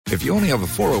If you only have a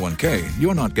 401k,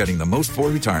 you're not getting the most for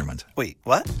retirement. Wait,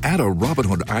 what? Add a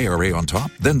Robinhood IRA on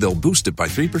top, then they'll boost it by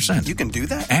 3%. You can do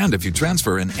that? And if you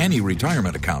transfer in any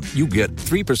retirement account, you get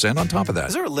 3% on top of that.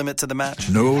 Is there a limit to the match?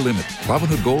 No limit.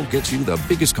 Robinhood Gold gets you the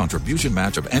biggest contribution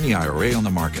match of any IRA on the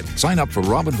market. Sign up for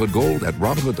Robinhood Gold at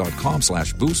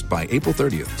Robinhood.com/boost by April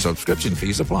 30th. Subscription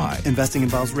fees apply. Investing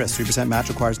involves risk. 3% match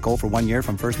requires gold for 1 year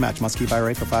from first match. Must keep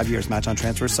IRA for 5 years. Match on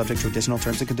transfers subject to additional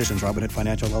terms and conditions. Robinhood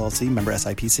Financial LLC, member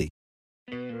SIPC.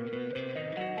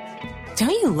 Don't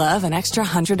you love an extra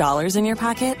 $100 in your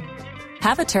pocket?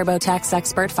 Have a TurboTax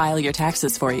expert file your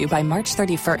taxes for you by March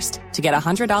 31st to get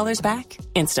 $100 back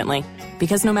instantly.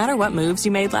 Because no matter what moves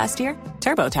you made last year,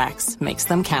 TurboTax makes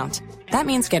them count. That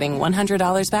means getting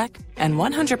 $100 back and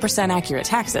 100% accurate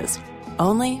taxes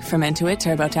only from Intuit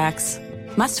TurboTax.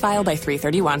 Must file by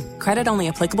 3/31. Credit only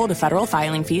applicable to federal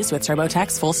filing fees with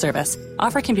TurboTax full service.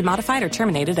 Offer can be modified or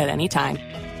terminated at any time.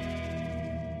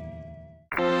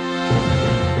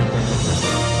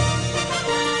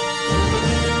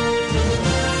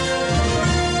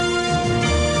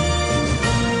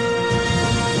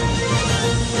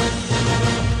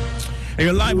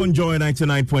 You're live on Joy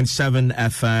 99.7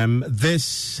 FM.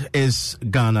 This is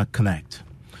Ghana Connect.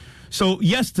 So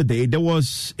yesterday there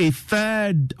was a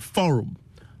third forum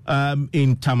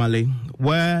in Tamale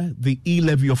where the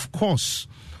e-levy, of course,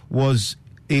 was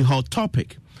a hot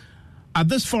topic. At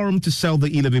this forum to sell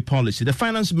the e-levy policy, the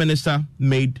finance minister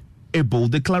made a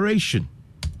bold declaration.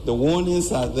 The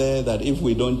warnings are there that if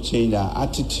we don't change our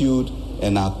attitude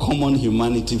and our common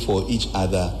humanity for each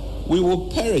other, we will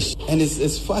perish. And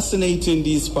it's fascinating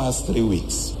these past 3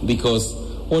 weeks, because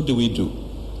what do?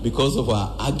 Because of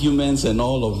our arguments and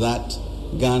all of that,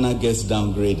 Ghana gets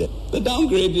downgraded. The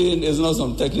downgrading is not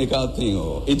some technical thing.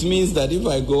 It means that if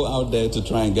I go out there to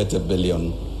try and get $1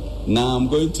 billion, now I'm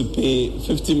going to pay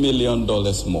 $50 million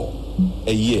more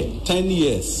a year. 10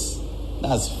 years,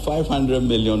 that's $500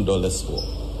 million more.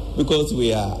 Because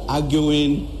we are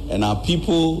arguing, and our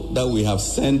people that we have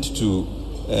sent to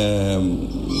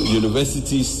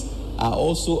universities are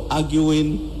also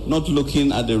arguing, not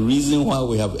looking at the reason why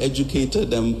we have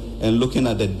educated them and looking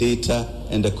at the data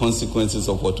and the consequences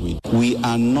of what we do. We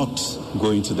are not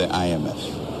going to the IMF.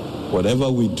 Whatever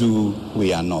we do,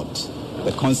 we are not.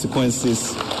 The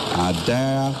consequences are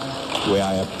there. We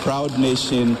are a proud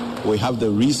nation. We have the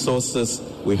resources.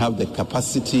 We have the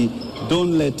capacity.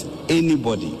 Don't let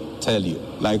anybody tell you.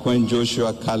 Like when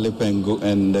Joshua, Caleb,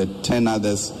 and 10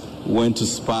 others went to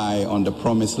spy on the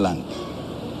promised land,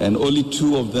 and only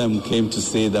 2 of them came to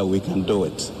say that we can do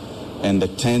it, and the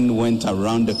 10 went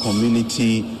around the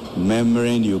community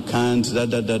murmuring, you can't,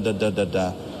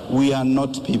 We are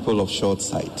not people of short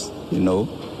sight,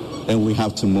 and we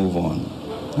have to move on.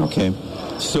 Okay,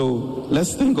 so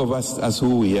let's think of us as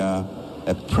who we are,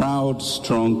 a proud,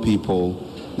 strong people,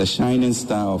 the shining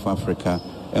star of Africa,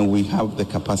 and we have the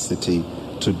capacity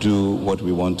to do what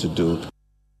we want to do.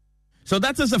 So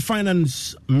that is the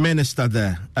finance minister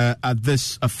there at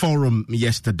this forum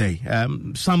yesterday.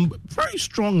 Some very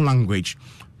strong language.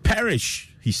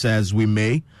 Perish, he says, we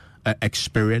may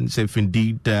experience if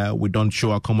indeed we don't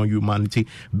show our common humanity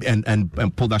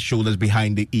and put our shoulders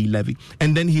behind the e-levy.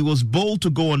 And then he was bold to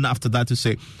go on after that to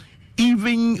say,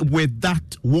 even with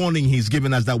that warning he's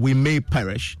given us that we may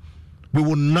perish, we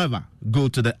will never go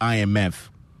to the IMF.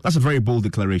 That's a very bold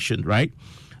declaration, right?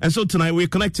 And so tonight we're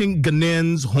connecting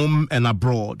Ghanaians home and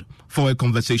abroad for a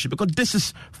conversation, because this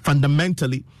is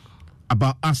fundamentally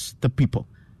about us, the people.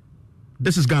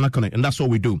 This is Ghana Connect, and that's what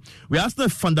we do. We ask the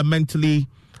fundamentally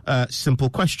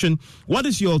simple question: what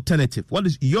is your alternative? What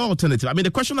is your alternative? I mean, the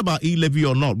question about e-levy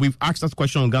or not, we've asked that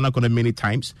question on Ghana Connect many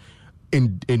times,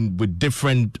 with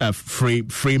different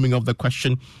framing of the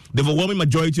question. The overwhelming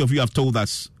majority of you have told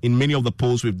us in many of the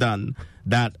polls we've done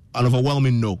that an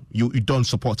overwhelming no, you don't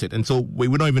support it. And so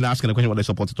we're not even asking the question whether they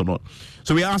support it or not.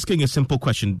 So we're asking a simple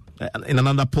question in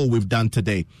another poll we've done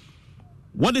today.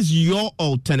 What is your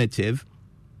alternative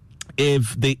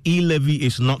if the e-levy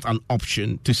is not an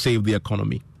option to save the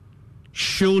economy?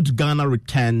 Should Ghana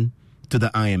return to the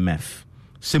IMF?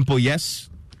 Simple yes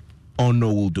or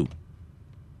no will do.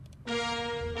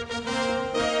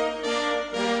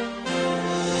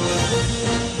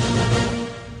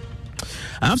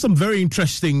 I have some very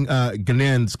interesting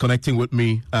Ghanaians connecting with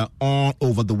me all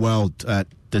over the world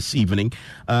this evening.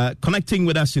 Connecting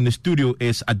with us in the studio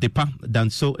is Adepa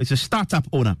Danso. It's a startup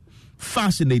owner.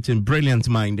 Fascinating, brilliant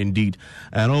mind indeed.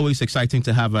 And always exciting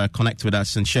to have her connect with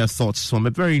us and share thoughts from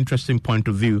a very interesting point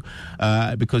of view,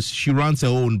 because she runs her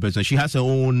own business. She has her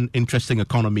own interesting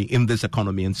economy in this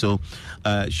economy. And so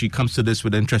she comes to this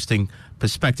with an interesting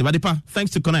perspective. Adepa,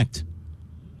 thanks to Connect.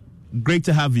 Great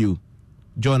to have you.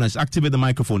 join us. Activate the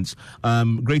microphones.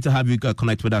 Great to have you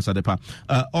connect with us, Adepa.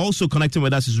 Also connecting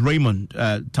with us is Raymond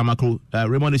Tamakro.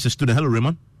 Raymond is a student. Hello,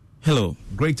 Raymond. Hello.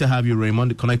 Great to have you,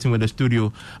 Raymond, connecting with the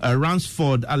studio.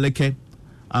 Ransford Aleke,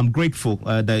 I'm grateful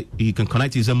that he can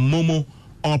connect. He's a Momo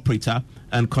operator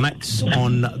and connects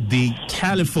on the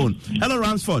telephone. Hello,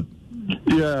 Ransford.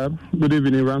 Yeah, good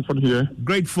evening, Ransford here.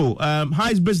 Grateful. How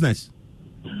is business?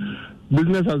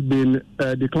 Business has been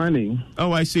declining.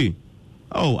 Oh, I see.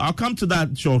 Oh, I'll come to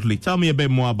that shortly. Tell me a bit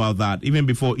more about that, even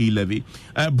before e-levy.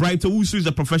 Bright Owusu is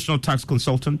a professional tax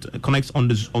consultant, connects on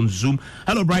Zoom.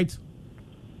 Hello, Bright.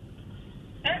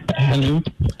 Hello.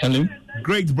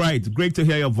 Great, Bright. Great to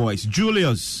hear your voice.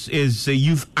 Julius is a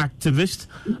youth activist,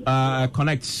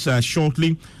 connects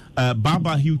shortly.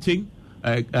 Baba Huting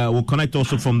will connect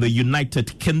also from the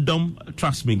United Kingdom.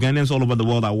 Trust me, Ghanaians all over the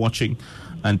world are watching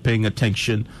and paying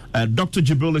attention. Dr.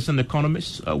 Jibril is an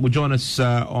economist. Will join us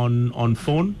on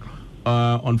phone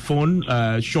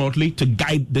shortly to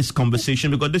guide this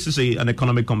conversation, because this is an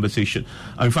economic conversation.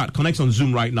 In fact, connects on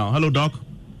Zoom right now. Hello, Doc.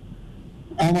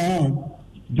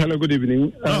 Hello, good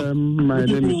evening. My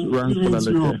name is Ransford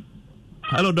Aleke.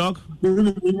 Hello, Doc. Good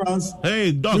evening, Rans.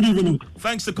 Hey, Doc. Good evening.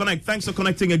 Thanks for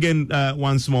connecting again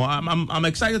once more. I'm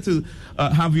excited to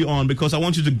have you on, because I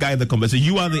want you to guide the conversation.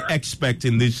 You are the expert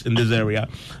in this area.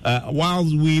 While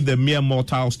we, the mere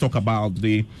mortals, talk about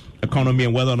the economy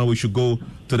and whether or not we should go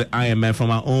to the IMF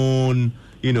from our own,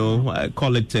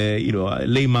 call it, a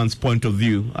layman's point of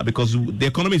view, because the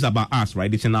economy is about us,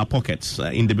 right? It's in our pockets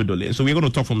individually. So we're going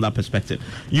to talk from that perspective.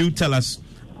 You tell us,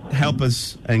 help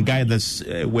us and guide us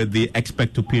with the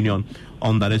expert opinion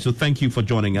on that. And so thank you for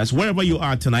joining us. Wherever you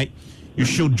are tonight, you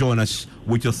should join us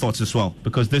with your thoughts as well,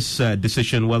 because this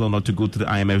decision whether or not to go to the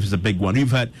IMF is a big one. You've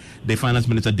heard the finance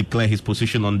minister declare his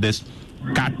position on this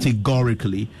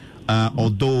categorically.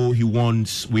 Although he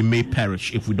wants, we may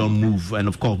perish if we don't move. And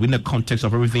of course, within the context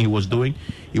of everything he was doing,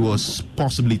 he was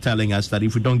possibly telling us that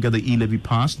if we don't get the e-levy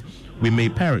passed, we may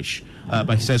perish.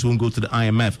 But he says we won't go to the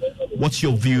IMF. What's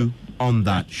your view on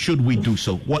that? Should we do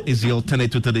so? What is the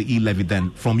alternative to the e-levy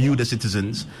then, from you, the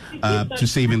citizens, to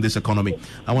saving this economy?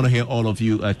 I want to hear all of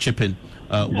you chip in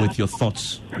with your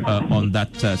thoughts on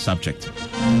that subject.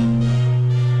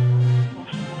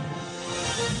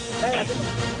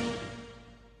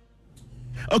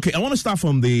 Okay, I want to start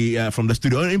from the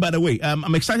studio. And by the way,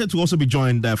 I'm excited to also be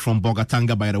joined from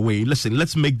Bolgatanga. By the way, listen,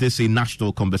 let's make this a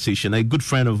national conversation. A good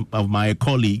friend of my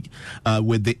colleague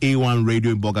with the A1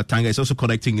 Radio in Bolgatanga is also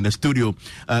connecting in the studio.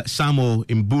 Samuel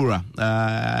Imbura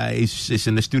is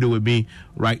in the studio with me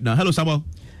right now. Hello, Samuel.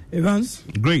 Evans.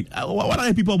 Great. What are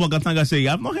the people of Bolgatanga saying?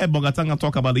 I've not heard Bolgatanga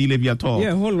talk about the e-levy at all.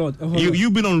 Yeah, a whole lot.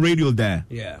 You've been on radio there.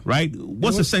 Yeah. Right?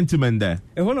 What's the sentiment there?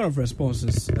 A whole lot of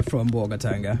responses from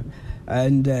Bolgatanga.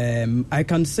 And I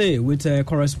can say with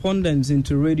correspondence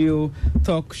into radio,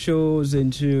 talk shows,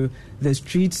 into the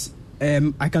streets,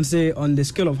 I can say on the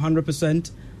scale of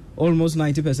 100%, almost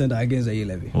 90% are against the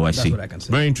e-levy. Oh, I see. That's what I can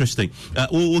say. Very interesting.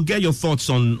 We'll get your thoughts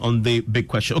on the big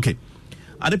question. Okay.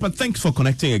 Adepa, thanks for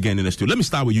connecting again in the studio. Let me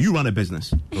start with you. You run a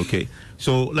business, okay?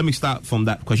 So let me start from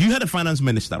that question. You had a finance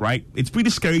minister, right? It's pretty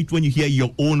scary when you hear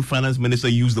your own finance minister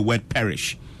use the word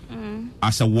perish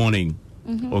as a warning,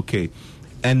 okay?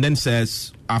 And then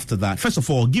says after that, first of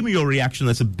all, give me your reaction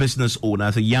as a business owner,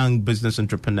 as a young business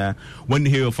entrepreneur, when you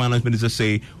hear your finance minister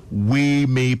say, we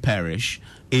may perish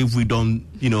if we don't,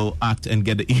 act and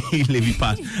get the e-levy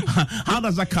passed. How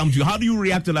does that come to you? How do you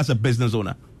react to that as a business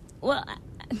owner? Well,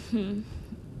 I think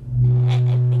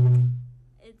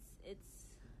it's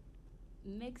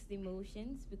mixed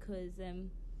emotions, because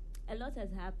a lot has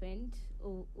happened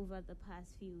over the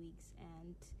past few weeks,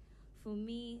 and for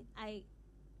me, I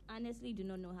honestly do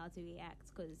not know how to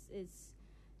react, because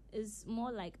it's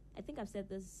more like, I think I've said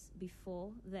this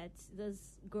before, that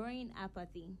there's growing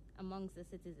apathy amongst the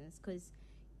citizens, because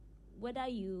whether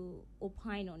you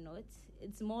opine or not,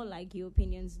 it's more like your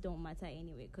opinions don't matter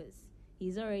anyway, because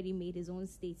he's already made his own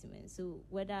statement. So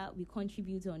whether we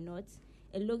contribute or not,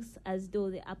 it looks as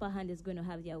though the upper hand is going to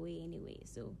have their way anyway.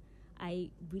 So I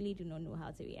really do not know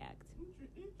how to react.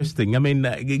 Interesting. I mean,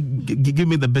 give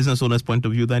me the business owner's point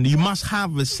of view then. You must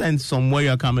have a sense on where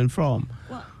you're coming from.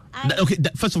 Well,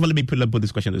 first of all, let me put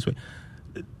this question this way.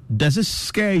 Does it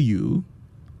scare you,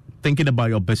 thinking about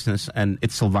your business and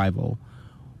its survival,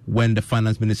 when the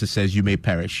finance minister says you may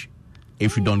perish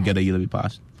if you don't get a e-levy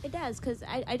passed? It does, because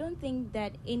I don't think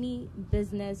that any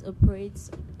business operates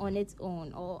on its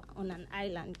own or on an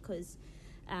island, because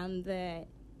the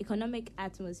economic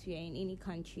atmosphere in any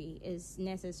country is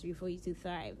necessary for you to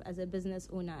thrive as a business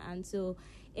owner. And so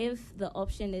if the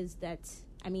option is that,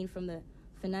 from the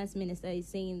finance minister is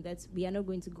saying that we are not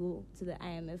going to go to the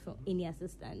IMF for any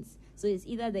assistance. So it's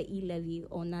either the e-levy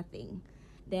or nothing.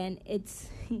 Then it's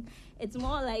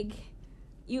more like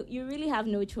you really have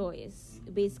no choice,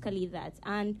 basically that.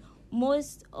 And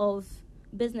most of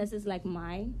businesses like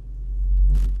mine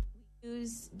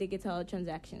use digital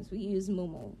transactions. We use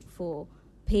Momo for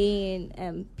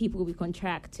paying people we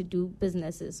contract to do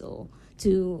businesses or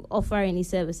to offer any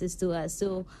services to us.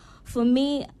 So for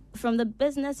me, from the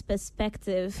business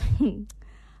perspective,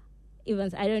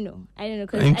 Evans, I don't know,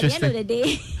 because at the end of the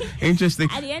day, interesting.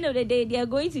 At the end of the day, they are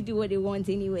going to do what they want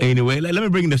anyway. Anyway, let me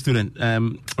bring in the student,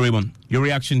 Raymond. Your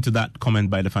reaction to that comment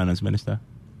by the finance minister?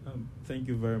 Thank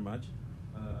you very much.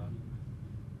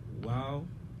 Wow,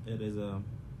 it is a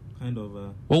kind of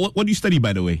a... Well, what do you study,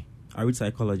 by the way? I read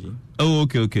psychology. Oh,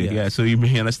 okay. Yeah, so you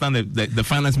may understand the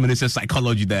finance minister's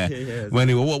psychology there. Yes. When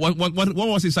what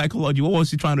was his psychology? What was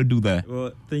he trying to do there?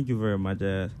 Well, thank you very much.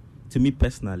 To me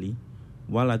personally,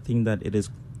 while I think that it is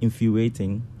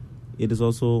infuriating, it is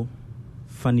also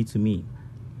funny to me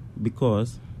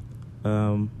because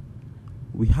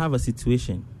we have a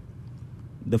situation.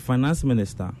 The finance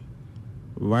minister,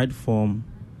 right from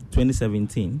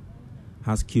 2017,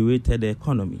 has curated the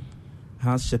economy,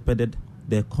 has shepherded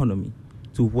the economy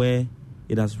to where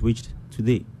it has reached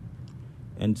today.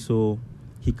 And so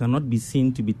he cannot be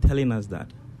seen to be telling us that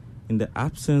in the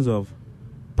absence of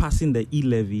passing the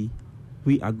e-levy,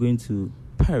 we are going to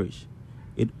perish.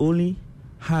 It only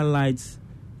highlights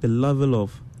the level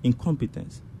of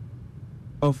incompetence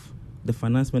of the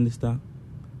finance minister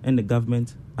and the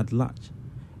government at large.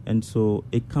 And so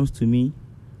it comes to me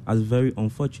as very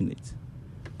unfortunate.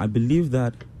 I believe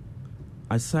that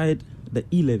aside the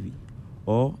e-levy,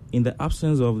 or in the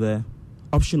absence of the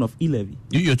option of e-levy.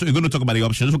 You're going to talk about the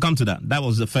options. We'll come to that. That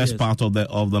was the first part of them.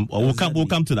 We'll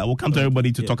come to that. We'll come to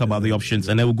everybody to talk about the options,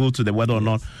 and then we'll go to the whether or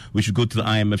not we should go to the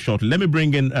IMF shortly. Let me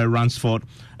bring in Ransford,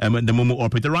 the Momo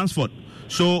operator. Ransford,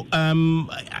 so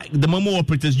the Momo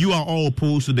operators, you are all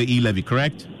opposed to the e-levy,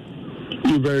 correct?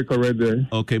 You're very correct there.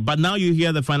 Okay, but now you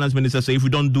hear the finance minister say, if we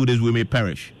don't do this, we may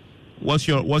perish. What's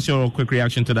your quick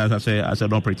reaction to that as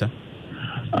an operator?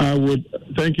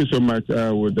 Thank you so much. I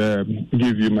would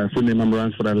give you my full name. I'm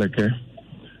Ransford Aleke,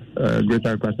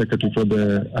 Greater Accra Secretary for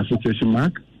the Association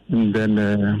MAC, and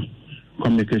then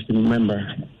communication member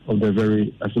of the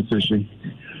very association.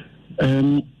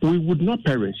 We would not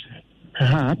perish.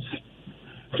 Perhaps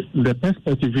the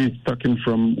perspective he's talking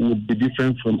from would be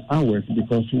different from ours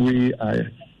because we are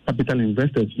capital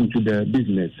investors into the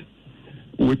business,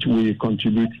 which we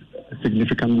contribute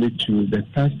significantly to the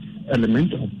tax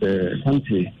element of the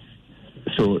country.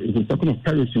 So if we're talking of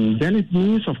perishing, then it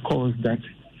means, of course, that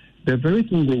the very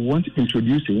thing they want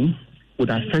introducing would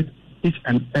affect each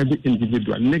and every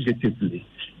individual negatively.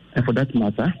 And for that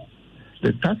matter,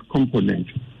 the tax component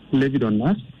levied on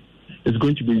us is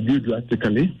going to be reduced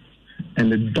drastically,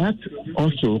 and that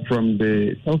also from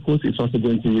the telcos is also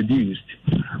going to be reduced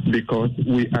because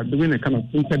we are doing a kind of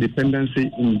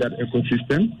interdependency in that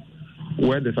ecosystem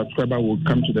where the subscriber will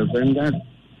come to the vendor,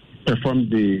 perform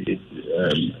the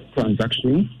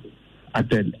transaction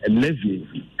at a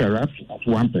levy, perhaps at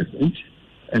 1%,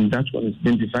 and that's what is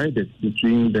being divided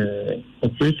between the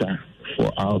operator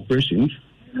for our operations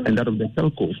and that of the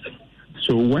telcos.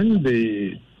 So when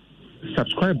the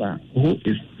subscriber, who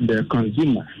is the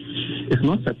consumer, is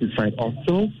not satisfied or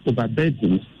so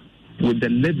overburdened with the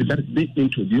levy that is being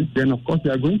introduced, then of course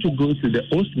they are going to go to the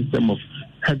old system of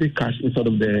heavy cash instead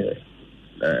of the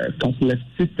cashless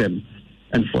system.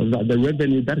 And for that, the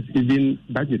revenue that is even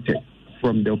budgeted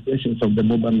from the operations of the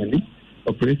mobile money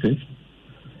operators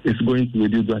is going to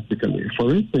reduce drastically.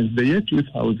 For instance, the year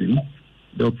 2000,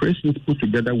 the operations put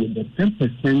together with the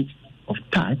 10% of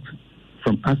tax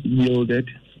from us yielded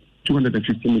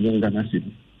 250 million Ghana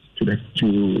cedis to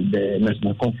the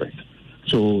national conference.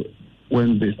 So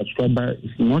when the subscriber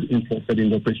is not interested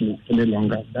in the operation any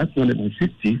longer, that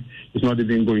 250 is not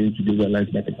even going to be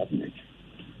realized by the government.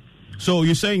 So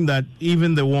you're saying that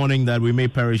even the warning that we may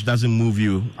perish doesn't move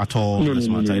you at all? No,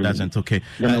 It doesn't. Okay.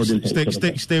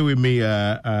 Stay with me,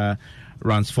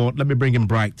 Ransford. Let me bring in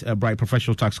Bright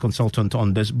professional tax consultant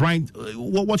on this. Bright,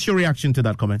 what's your reaction to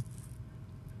that comment?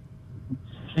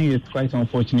 I think it's quite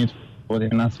unfortunate for the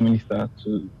finance minister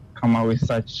to come out with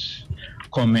such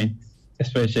comments,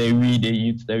 especially we, the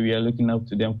youth, that we are looking up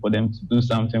to them for them to do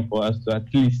something for us to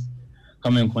at least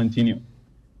come and continue.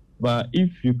 But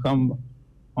if you come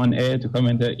on air to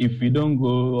comment that if we don't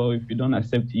go or if we don't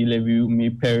accept e-levy, we may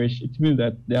perish, it means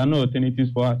that there are no alternatives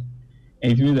for us.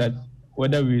 And it means that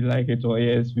whether we like it or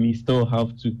yes, we still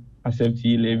have to accept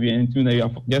e-levy. And it means that you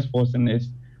are just forcing us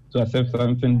to accept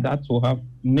something that will have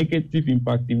negative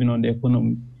impact even on the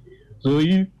economy. So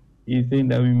if he's saying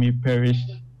that we may perish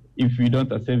if we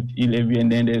don't accept e-levy,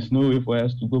 and then there's no way for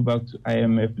us to go back to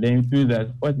IMF, then it means that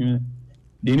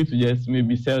they need to just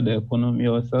maybe sell the economy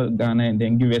or sell Ghana and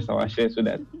then give us our share, so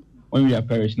that when we are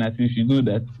perishing, at least we know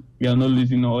that we are not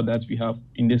losing all that we have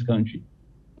in this country.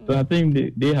 So I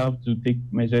think they have to take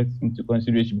measures into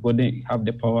consideration, because they have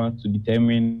the power to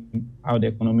determine how the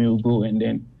economy will go, and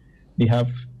then they have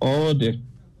all the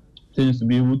things to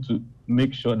be able to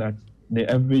make sure that the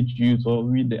average youth or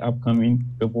the upcoming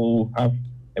people will have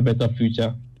a better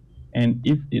future. And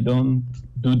if they don't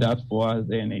do that for us,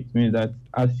 then it means that,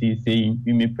 as he's saying,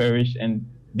 we may perish, and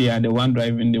they are the one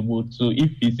driving the boat. So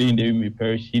if he's saying that we may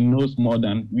perish, he knows more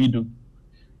than we do.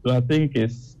 So I think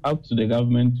it's up to the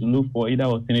government to look for either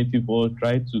alternative or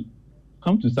try to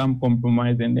come to some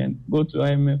compromise and then go to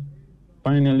IMF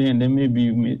finally, and then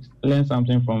maybe we may learn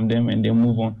something from them and then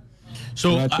move on.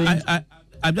 So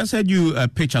I just heard you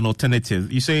pitch an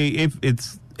alternative. You say if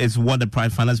it's what the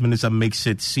Prime Finance Minister makes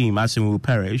it seem, as in we will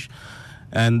perish,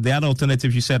 and the other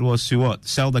alternative you said was to what?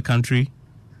 Sell the country?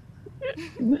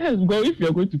 Yes, but if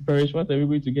you're going to perish, what are we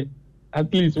going to get?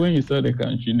 At least when you sell the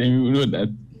country, then you will know that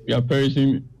we are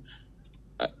perishing.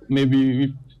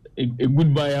 Maybe if a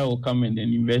good buyer will come and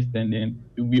then invest, and then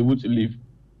you'll be able to live.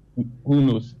 Who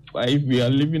knows? But if we are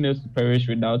leaving us to perish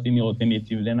without any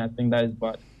alternative, then I think that is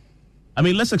bad. I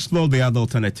mean, let's explore the other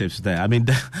alternatives there. I mean,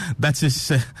 that's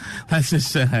just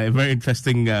a very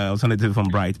interesting alternative from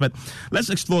Bright. But let's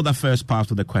explore that first part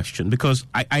of the question, because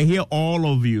I hear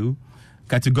all of you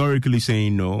categorically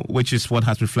saying no, which is what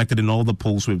has reflected in all the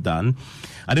polls we've done.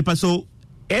 Adepa, so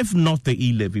if not the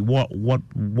e-levy, what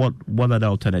other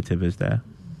alternative is there?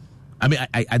 I mean,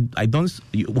 I don't.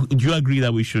 Do you agree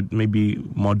that we should maybe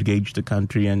mortgage the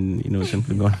country and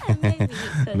simply go?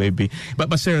 Maybe,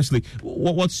 but seriously,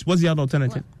 what's the other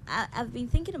alternative? Well, I've been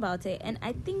thinking about it, and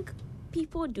I think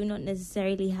people do not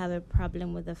necessarily have a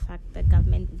problem with the fact that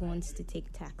government wants to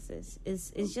take taxes.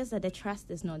 It's just that the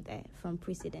trust is not there from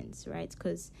precedents, right?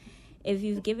 Because if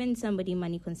you've given somebody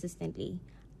money consistently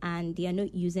and they are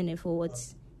not using it for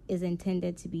what is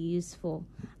intended to be used for,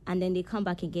 and then they come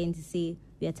back again to say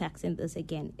we are taxing this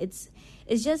again, it's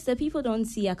just that people don't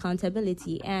see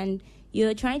accountability, and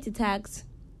you're trying to tax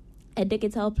a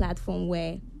digital platform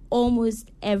where almost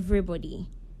everybody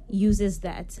uses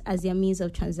that as their means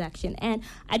of transaction. And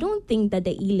I don't think that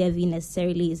the e-levy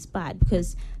necessarily is bad,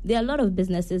 because there are a lot of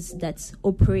businesses that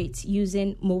operate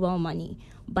using mobile money.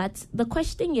 But the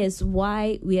question is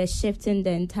why we are shifting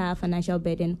the entire financial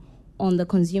burden on the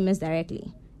consumers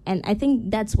directly. And I think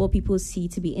that's what people see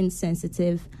to be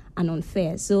insensitive and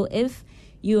unfair. So if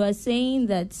you are saying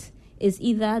that it's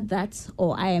either that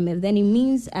or IMF, then it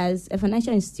means as a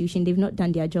financial institution, they've not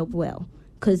done their job well,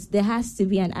 because there has to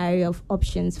be an area of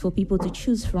options for people to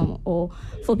choose from, or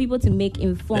for people to make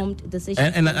informed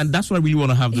decisions. And that's why we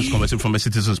want to have this conversation from a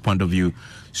citizen's point of view.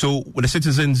 So the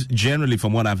citizens generally,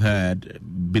 from what I've heard,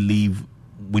 believe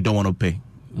we don't want to pay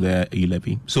the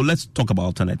e-levy. So let's talk about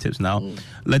alternatives now.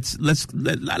 Let's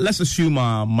assume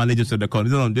our managers of the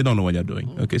economy, they don't know what they're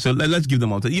doing. Okay, so let's give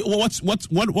them alternatives.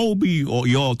 What will be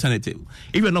your alternative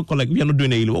if you're not doing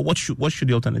the e-levy? What should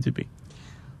the alternative be?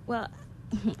 Well,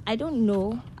 I don't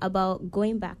know about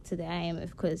going back to the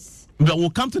IMF, because... But we'll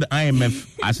come to the IMF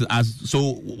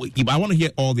so I want to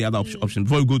hear all the other options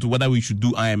before we go to whether we should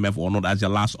do IMF or not as your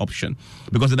last option.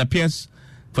 Because it appears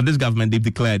for this government, they've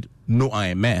declared no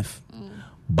IMF.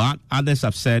 But others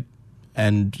have said,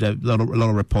 and a lot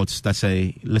of reports that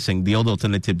say, listen, the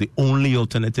only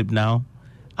alternative now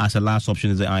as a last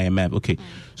option is the IMF. Okay,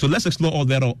 so let's explore all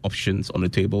the other options on the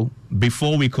table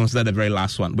before we consider the very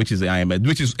last one, which is the IMF,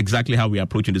 which is exactly how we are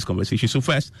approaching this conversation. So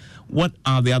first, what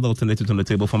are the other alternatives on the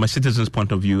table from a citizen's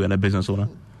point of view and a business owner?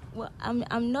 Well,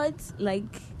 I'm not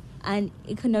like an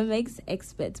economics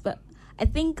expert, but I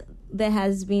think there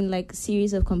has been like a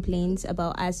series of complaints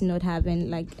about us not having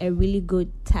like a really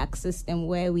good tax system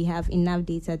where we have enough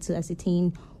data to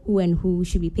ascertain who and who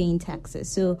should be paying taxes.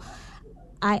 So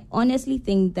I honestly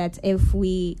think that if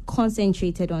we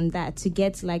concentrated on that to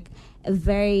get like a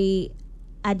very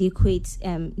adequate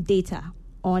data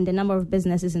on the number of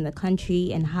businesses in the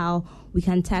country and how we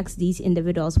can tax these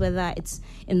individuals, whether it's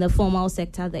in the formal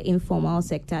sector, the informal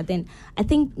sector, then I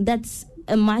think that's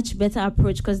a much better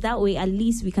approach, because that way at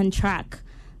least we can track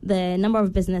the number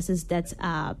of businesses that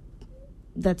are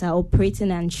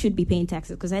operating and should be paying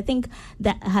taxes. Because I think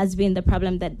that has been the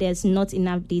problem, that there's not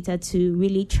enough data to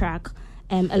really track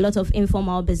a lot of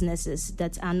informal businesses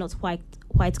that are not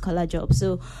white collar jobs.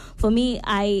 So for me,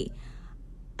 I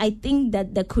I think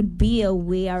that there could be a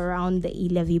way around the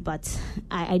e-levy, but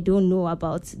I don't know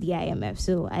about the IMF.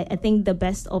 So I think the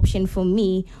best option for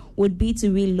me would be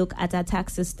to really look at our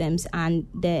tax systems and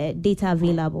the data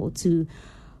available to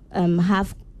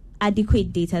have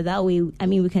adequate data. That way,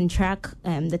 we can track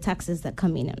the taxes that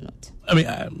come in or not.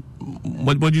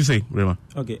 What do you say, Rema?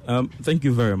 Okay, thank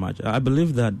you very much. I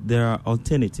believe that there are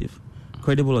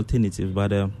credible alternatives, but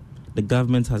the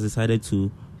government has decided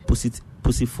to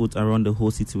pussyfoot around the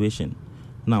whole situation.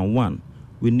 Now, one,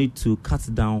 we need to cut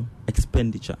down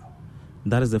expenditure.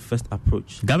 That is the first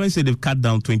approach. Government said they've cut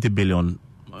down 20 billion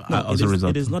as a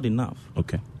result. It is not enough.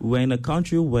 Okay. We're in a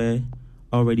country where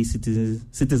already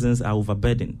citizens are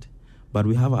overburdened, but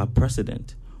we have our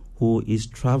president who is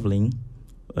traveling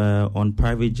on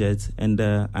private jets, and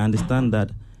I understand that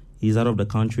he's out of the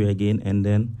country again, and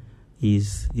then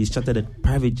he's chartered a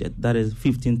private jet that is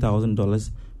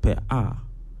 $15,000 per hour.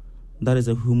 That is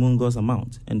a humongous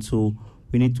amount, and so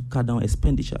we need to cut down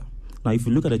expenditure. Now, if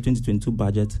you look at the 2022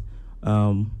 budget,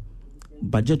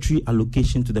 budgetary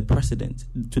allocation to the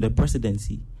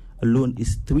presidency alone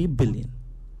is $3 billion,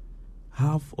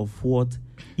 half of what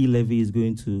e-levy is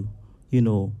going to,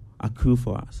 accrue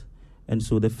for us. And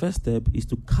so the first step is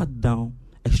to cut down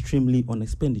extremely on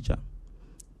expenditure.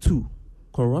 2,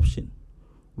 corruption.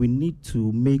 We need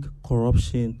to make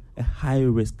corruption a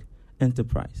high-risk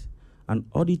enterprise. An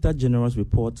Auditor General's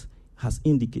report has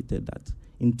indicated that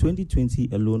in 2020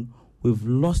 alone, we've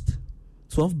lost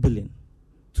 $12 billion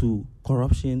to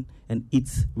corruption and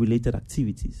its related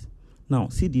activities. Now,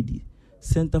 CDD,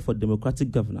 Center for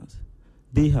Democratic Governance,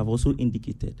 they have also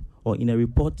indicated, or in a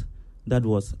report that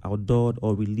was outdoored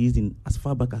or released as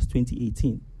far back as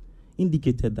 2018,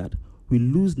 indicated that we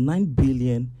lose $9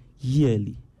 billion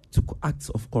yearly to acts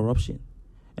of corruption.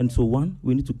 And so, 1,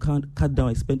 we need to cut down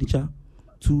expenditure.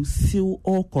 2, seal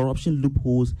all corruption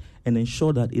loopholes and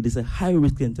ensure that it is a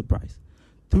high-risk enterprise.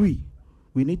 3,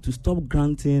 we need to stop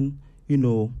granting,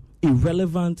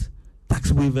 irrelevant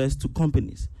tax waivers to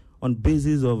companies on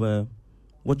basis of,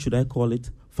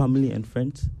 family and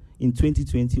friends. In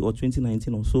 2020 or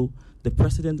 2019 or so, the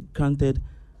president granted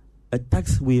a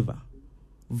tax waiver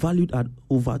valued at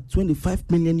over $25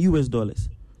 million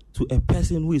to a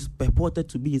person who is purported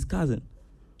to be his cousin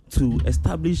to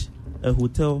establish a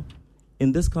hotel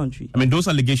in this country. Those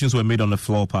allegations were made on the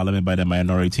floor of Parliament by the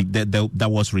minority. That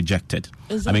was rejected.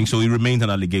 Exactly. So it remained an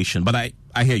allegation. But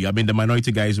I hear you. The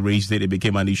minority guys raised it. It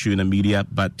became an issue in the media.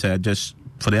 But just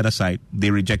for the other side, they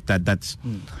reject that. That's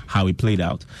how it played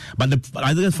out. But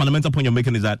I think the fundamental point you're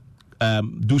making is that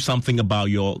do something about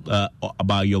your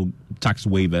tax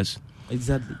waivers.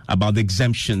 Exactly. About the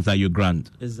exemptions that you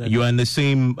grant. Exactly. You are in the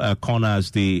same corner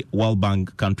as the World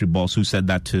Bank country boss who said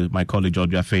that to my colleague George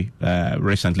Jaffe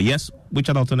recently. Yes? Which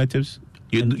are the alternatives?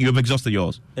 You've exhausted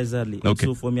yours. Exactly. Okay.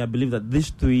 So for me, I believe that these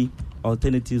 3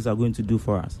 alternatives are going to do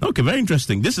for us. Okay, very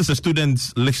interesting. This is a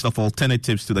student's list of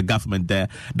alternatives to the government there.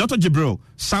 Dr. Jibril,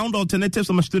 sound alternatives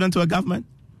from a student to a government?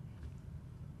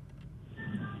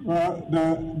 Well,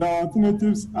 the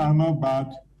alternatives are not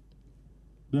bad.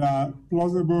 There are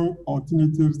plausible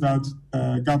alternatives that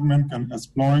government can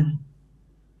explore,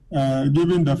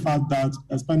 given the fact that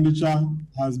expenditure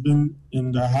has been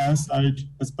in the higher side,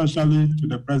 especially to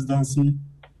the presidency.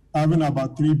 Having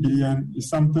about $3 billion is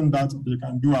something that they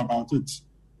can do about it.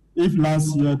 If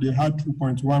last year they had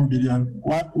 $2.1 billion,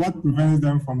 what prevents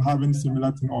them from having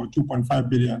similar thing, or $2.5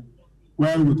 billion,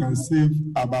 where we can save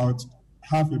about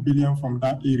 $500 million from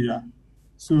that area?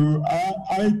 So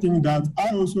I think that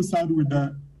I also side with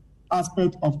the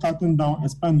aspect of cutting down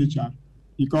expenditure,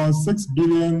 because $6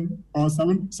 billion or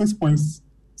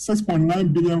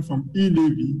 6.9 billion from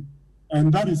e-levy,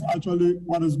 and that is actually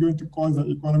what is going to cause the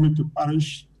economy to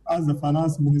perish, as the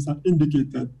finance minister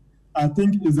indicated. I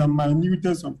think is the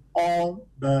minutest of all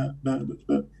the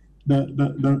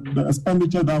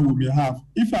expenditure that we may have.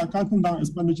 If you are cutting down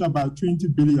expenditure by 20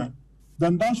 billion,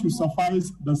 then that should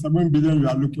suffice the 7 billion you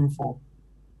are looking for.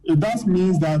 It does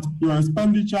mean that your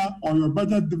expenditure or your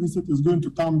budget deficit is going to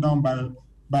come down by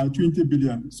 20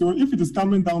 billion. So if it is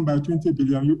coming down by 20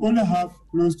 billion, you only have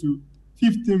close to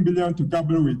 15 billion to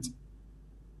grapple with.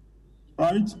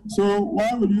 Right? So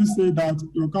why would you say that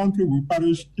your country will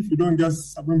perish if you don't get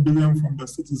 7 billion from the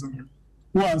citizens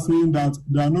who are saying that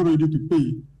they are not ready to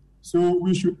pay? So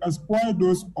we should exploit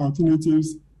those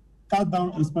alternatives, cut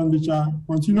down expenditure,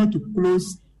 continue to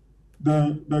close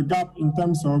the gap in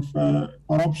terms of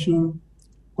corruption,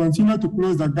 continue to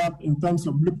close the gap in terms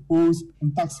of loopholes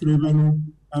in tax revenue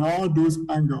and all those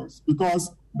angles, because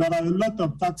there are a lot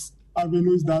of tax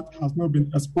avenues that has not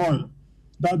been explored,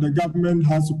 that the government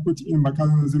has to put in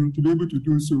mechanism to be able to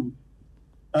do so.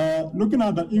 looking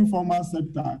at the informal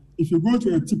sector, if you go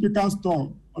to a typical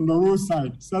store on the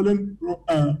roadside selling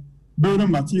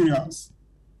building materials,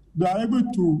 they are able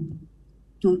to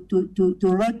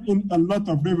rake in a lot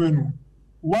of revenue.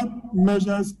 What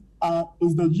measures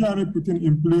is the GRA putting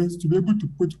in place to be able to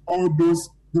put all those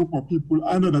group of people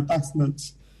under the tax net?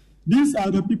 These are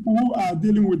the people who are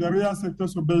dealing with the real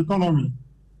sectors of the economy.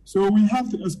 So we have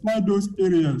to exploit those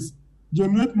areas,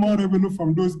 generate more revenue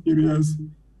from those areas,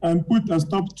 and put a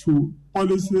stop to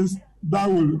policies that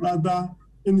will rather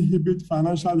inhibit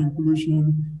financial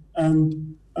inclusion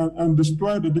and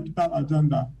destroy the digital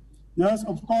agenda. Yes,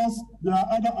 of course, there are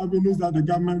other avenues that the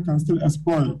government can still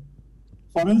exploit.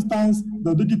 For instance,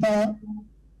 the digital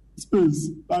space,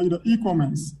 like the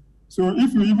e-commerce. So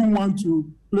if you even want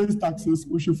to place taxes,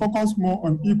 we should focus more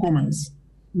on e-commerce.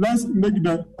 Let's make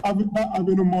that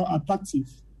avenue more attractive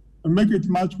and make it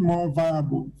much more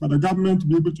viable for the government to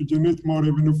be able to generate more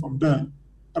revenue from there,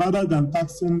 rather than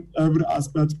taxing every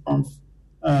aspect of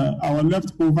our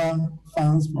leftover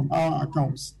funds from our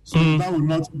accounts. So that will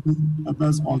not be the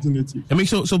best alternative. I mean,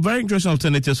 so very interesting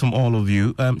alternatives from all of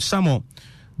you. Samuel,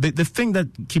 the thing that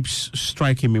keeps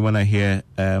striking me when I hear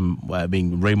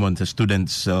Raymond, the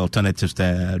students' alternatives,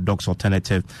 the Doc's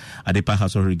alternative, Adepa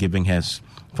has already given his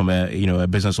from a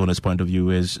business owner's point of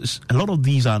view, is a lot of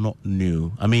these are not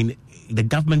new. I mean, the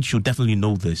government should definitely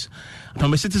know this.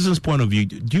 From a citizen's point of view,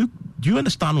 do you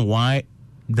understand why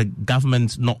the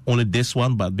government, not only this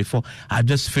one, but before, have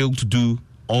just failed to do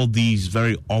all these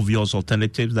very obvious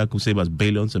alternatives that could save us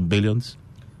billions and billions?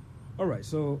 All right,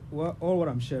 so all what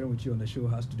I'm sharing with you on the show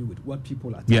has to do with what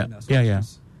people are telling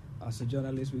us. As a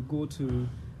journalist, we go to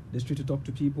the street to talk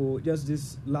to people. Just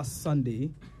this last Sunday,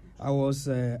 I was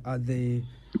at the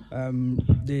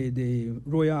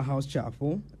Royal House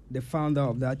Chapel. The founder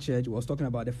of that church was talking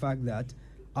about the fact that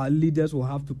our leaders will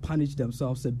have to punish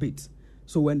themselves a bit.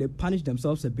 So when they punish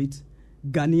themselves a bit,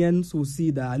 Ghanaians will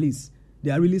see that at least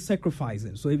they are really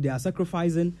sacrificing. So if they are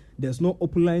sacrificing, there's no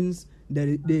opulence,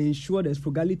 they ensure there's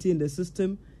frugality in the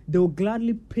system, they will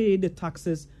gladly pay the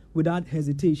taxes without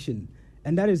hesitation.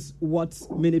 And that is what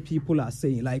many people are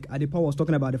saying. Like Adepa was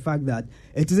talking about the fact that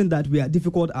it isn't that we are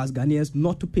difficult as Ghanaians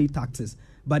not to pay taxes,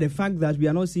 but the fact that we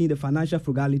are not seeing the financial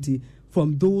frugality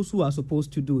from those who are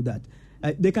supposed to do that.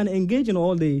 They can engage in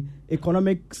all the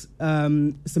economics,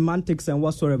 semantics and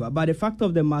whatsoever, but the fact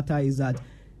of the matter is that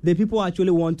the people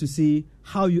actually want to see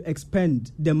how you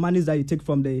expend the monies that you take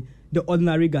from the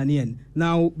ordinary Ghanaian.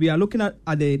 Now, we are looking at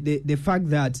the fact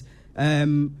that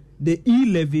the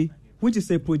e-levy, which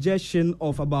is a projection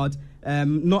of about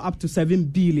not up to 7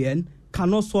 billion,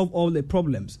 cannot solve all the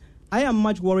problems. I am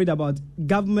much worried about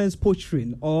governments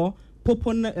posturing or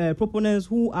proponents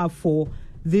who are for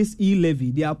this e-levy.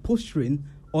 They are posturing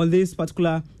on this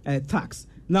particular tax.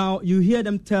 Now, you hear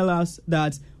them tell us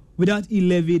that without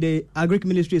e-levy, the Agric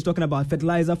Ministry is talking about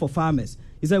fertilizer for farmers.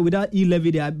 He said without e-levy,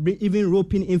 they are even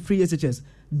roping in free SHS.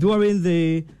 During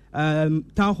the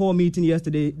town hall meeting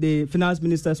yesterday, the finance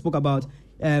minister spoke about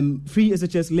free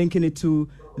SHS linking it to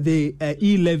the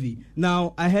e-levy.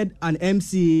 Now, I had an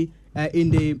MC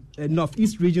in the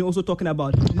Northeast region also talking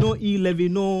about no e-levy,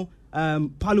 no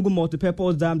Palugu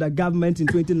multipurpose dam that government in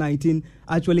 2019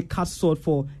 actually cut short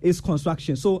for its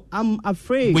construction. So I'm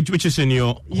afraid. Which is in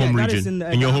your home region? That is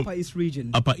in your Upper East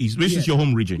region. Upper East. Which is your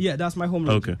home region? Yeah, that's my home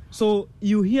region. Okay. So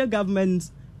you hear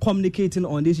governments communicating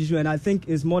on this issue, and I think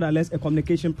it's more or less a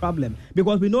communication problem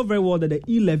because we know very well that the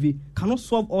e-levy cannot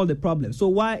solve all the problems. So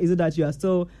why is it that you are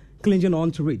still clinging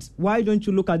on to it? Why don't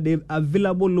you look at the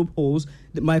available loopholes?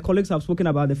 My colleagues have spoken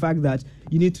about the fact that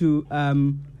you need to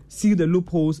see the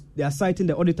loopholes. They are citing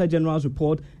the Auditor General's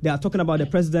report. They are talking about the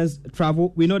president's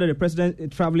travel. We know that the president is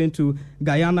traveling to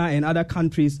Guyana and other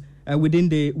countries within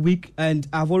the week, and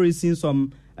I've already seen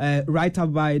some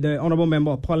write-up by the Honourable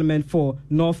Member of Parliament for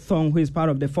North Thong, who is part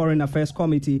of the Foreign Affairs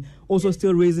Committee, also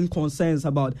still raising concerns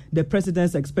about the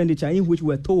president's expenditure, in which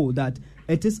we're told that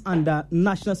it is under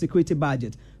national security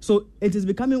budget. So it is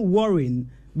becoming worrying.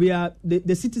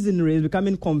 The citizenry is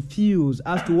becoming confused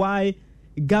as to why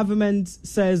government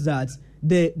says that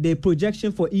the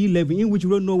projection for e-levy, in which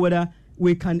we don't know whether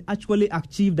we can actually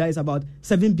achieve that, is about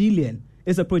 7 billion.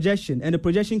 It's a projection, and the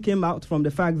projection came out from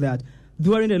the fact that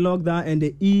during the lockdown and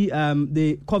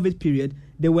the COVID period,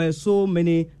 there were so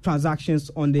many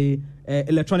transactions on the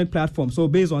electronic platform. So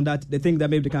based on that, they think that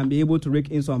maybe they can be able to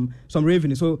rake in some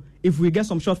revenue. So if we get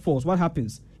some shortfalls, what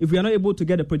happens? If we are not able to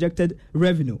get the projected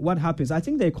revenue, what happens? I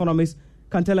think the economists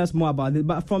can tell us more about it.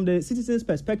 But from the citizens'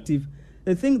 perspective,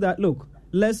 they think that, look,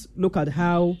 let's look at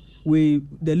how the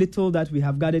little that we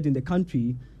have gathered in the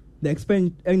country, the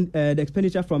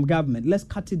expenditure from government, let's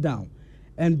cut it down.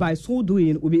 And by so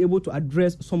doing, we'll be able to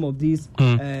address some of these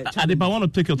challenges. Adip, I want to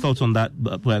take your thoughts on that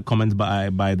comment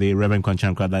by the Reverend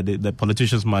Konchankra that the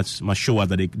politicians must show us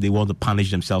that they want to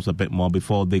punish themselves a bit more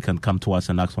before they can come to us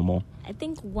and ask for more. I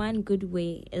think one good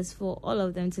way is for all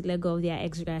of them to let go of their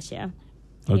ex gratia.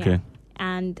 Okay. Yeah.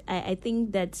 And I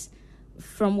think that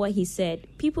from what he said,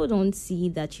 people don't see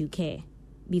that you care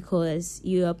because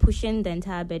you are pushing the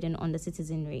entire burden on the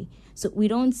citizenry. So we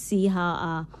don't see how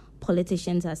our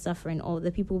politicians are suffering or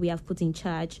the people we have put in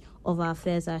charge of our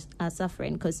affairs are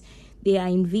suffering because they are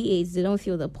in V8s. They don't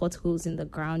feel the potholes in the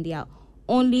ground. They are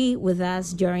only with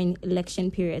us during election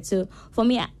period. So for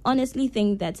me, I honestly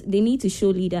think that they need to show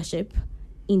leadership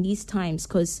in these times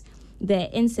because the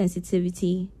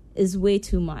insensitivity is way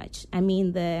too much. I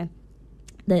mean, the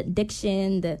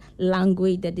diction, the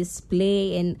language, the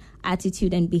display and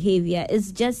attitude and behavior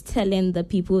is just telling the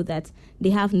people that they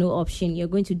have no option. You're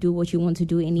going to do what you want to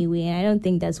do anyway. And I don't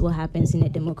think that's what happens in a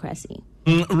democracy.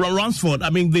 Ransford, I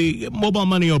mean, the mobile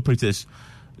money operators,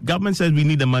 government says we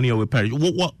need the money or we perish.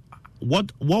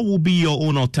 What will be your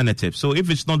own alternative? So if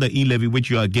it's not the e-levy which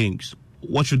you are against,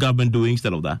 what should government do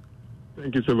instead of that?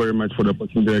 Thank you so very much for the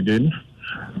opportunity again.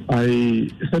 I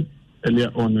said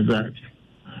earlier on that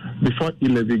before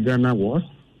e-levy, Ghana was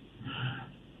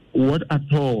what at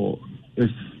all is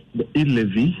the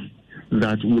e-levy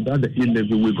that without the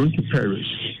e-levy we're going to perish.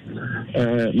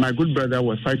 My good brother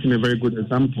was citing a very good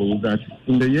example that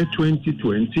in the year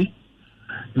 2020,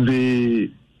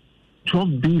 the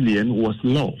 12 billion was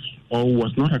lost or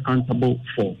was not accountable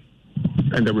for.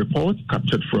 And the report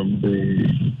captured from the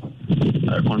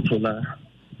controller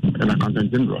and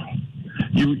accountant general.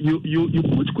 You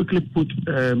could quickly put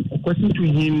a question to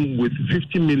him with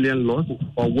 50 million loss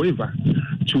or waiver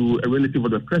to a relative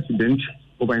of the president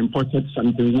over imported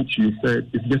something which you said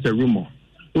is just a rumor.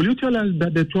 Will you tell us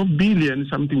that the 12 billion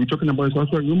something we're talking about is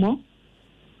also a rumor?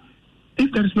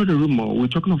 If that is not a rumor, we're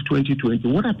talking of 2020.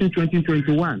 What happened in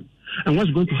 2021? And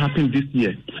what's going to happen this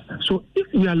year? So if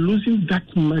we are losing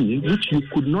that money, which you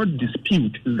could not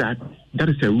dispute that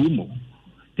is a rumor,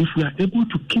 if we are able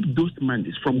to keep those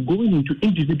monies from going into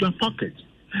individual pockets,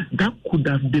 that could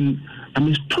have been,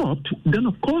 stopped, then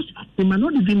of course we might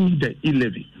not even need the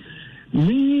e-levy.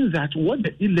 Meaning that what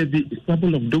the e-levy is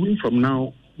capable of doing from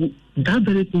now, that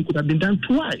very thing could have been done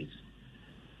twice.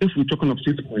 If we're talking of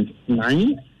 6.9,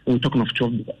 and we're talking of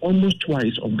 12, almost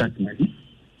twice of that money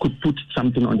could put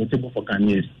something on the table for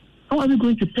Ghanaians. How are we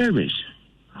going to perish?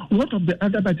 What of the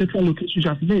other budgetary allocations you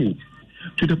have made?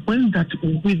 To the point that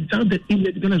without the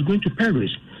e-levy, Ghana is going to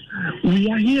perish. We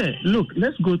are here. Look,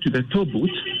 let's go to the toll booth.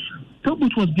 Toll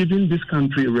booth was giving this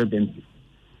country revenue.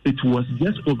 It was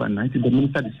just overnight. The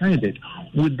minister decided,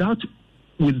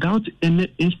 without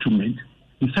any instrument,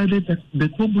 decided that the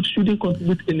toll booth shouldn't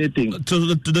contribute anything. So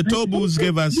the toll booths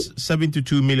gave us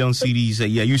 72 million cedis a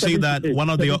year. You say that one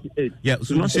of the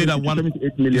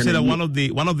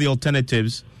one of the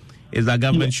alternatives is that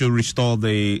government should restore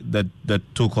the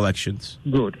toll collections.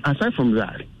 Good. Aside from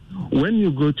that, when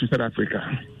you go to South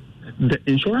Africa, the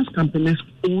insurance companies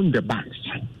own the banks.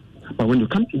 But when you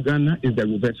come to Ghana, it's the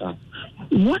reversal.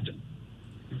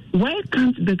 Why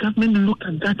can't the government look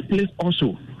at that place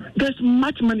also? There's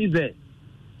much money there.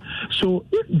 So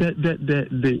if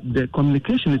the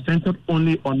communication is centered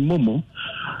only on Momo,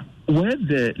 where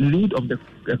the lead of the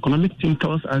economic team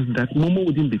tells us that Momo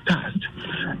wouldn't be taxed,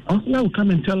 Osler will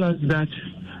come and tell us that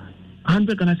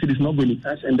 100 Ghana cedis is not going to be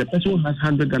taxed, and the person who has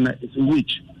 100 Ghana is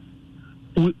rich.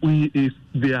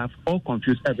 They have all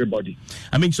confused everybody.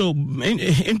 So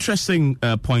interesting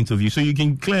point of view. So you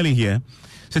can clearly hear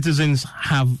citizens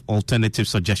have alternative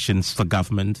suggestions for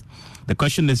government. The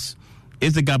question is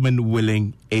the government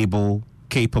willing, able,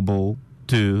 capable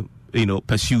to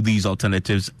pursue these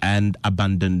alternatives and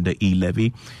abandon the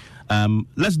e-levy?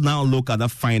 Let's now look at the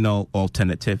final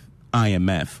alternative,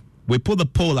 IMF. We put the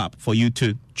poll up for you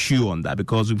to chew on that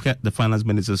because we've had the finance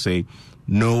minister say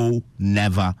no,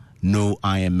 never, no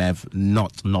IMF,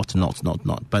 not.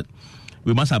 But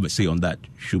we must have a say on that,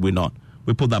 should we not?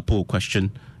 We put that poll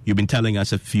question. You've been telling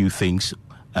us a few things.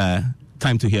 Time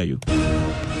to hear you.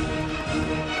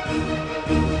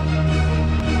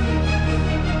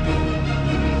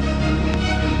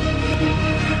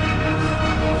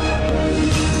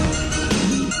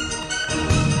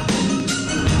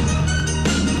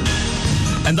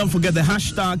 And don't forget the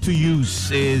hashtag to use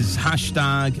is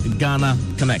hashtag Ghana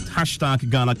Connect. Hashtag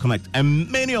Ghana Connect. And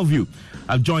many of you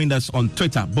have joined us on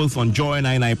Twitter, both on Joy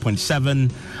 99.7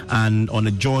 and on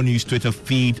the Joy News Twitter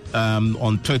feed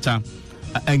on Twitter,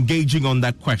 engaging on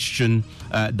that question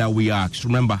that we asked.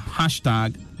 Remember,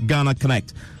 hashtag Ghana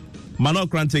Connect. Manuel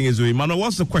Granting is with Manuel.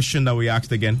 What's the question that we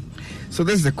asked again? So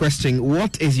this is the question: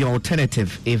 what is your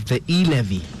alternative if the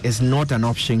e-levy is not an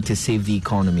option to save the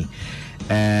economy?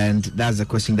 And that's the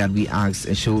question that we asked.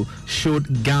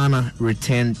 Should Ghana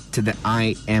return to the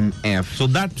IMF? So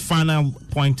that final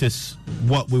point is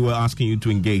what we were asking you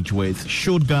to engage with.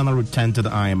 Should Ghana return to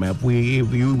the IMF?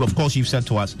 You, of course, you've said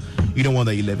to us you don't want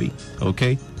the e-levy.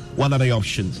 Okay. What are the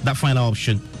options? That final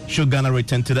option. Should Ghana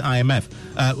return to the IMF?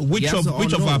 Which yes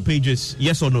of our pages?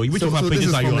 Yes or no? Which of our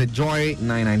pages are you on? The Joy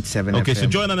 997. Okay, FM. so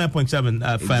Joy 997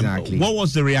 FM. Exactly. What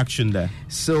was the reaction there?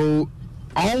 So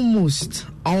almost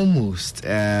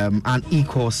an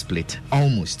equal split.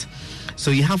 Almost.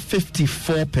 So you have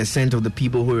 54% of the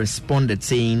people who responded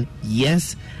saying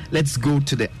yes, let's go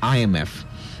to the IMF.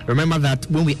 Remember that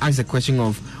when we asked the question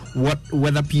of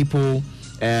whether people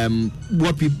wanted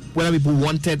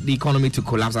the economy to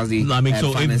collapse as the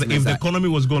so if the economy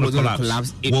was going to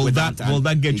collapse, will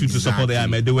that get you to support the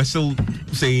IMF? They were still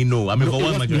saying no. I mean,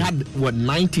 we had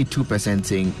 92%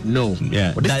 saying no.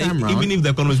 Yeah, but this time even if the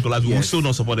economy is collapsed, we will still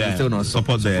not support the IMF. Still not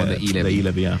support the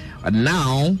e-levy. Yeah. And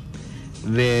now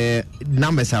the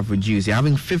numbers have reduced. You're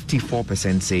having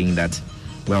 54% saying that,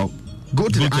 well, go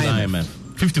to the IMF.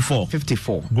 54. Go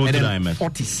and to the IMF.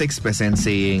 46%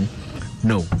 saying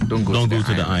no, don't go to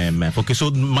the IMF. Okay, so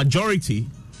majority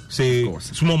say,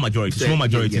 small majority say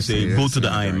go to the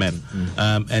IMF.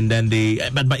 And then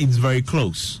but it's very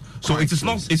close. So it's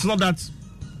not that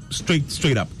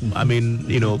straight up. I mean,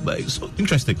 it's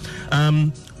interesting.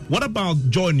 What about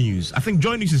Joy News? I think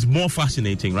Joy News is more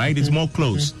fascinating, right? It's more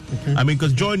close. I mean,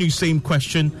 because Joy News, same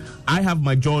question. I have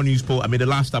my Joy News poll. I mean, the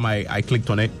last time I clicked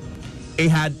on it, it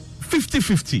had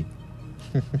 50-50.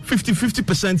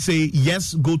 50% say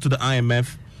yes, go to the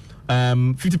IMF.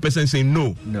 50% say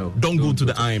no, don't go to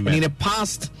the IMF. And in the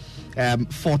past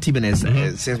 40 minutes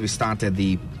since we started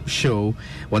the show,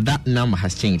 well, that number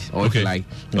has changed, or if you like,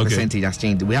 the percentage has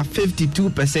changed. We have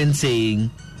 52%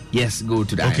 saying yes, go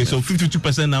to the IMF. Okay, so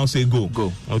 52% now say go.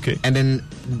 Okay, and then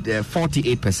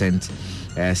 48%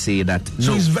 say that no.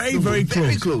 So it's very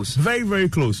close. Very, very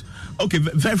close. Okay,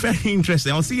 very, very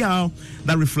interesting. I'll see how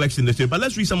that reflects in the show. But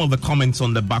let's read some of the comments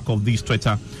on the back of these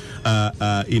Twitter,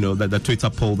 the Twitter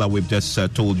poll that we've just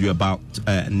told you about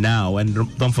now. And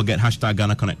don't forget, hashtag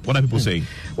Ghana Connect. What are people saying?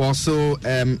 Well, so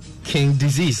King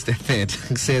Disease the Third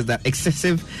says that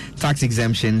excessive tax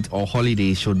exemptions or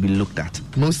holidays should be looked at.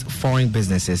 Most foreign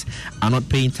businesses are not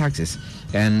paying taxes.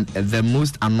 And the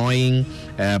most annoying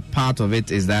part of it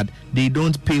is that they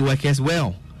don't pay workers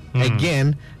well.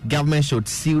 Again, government should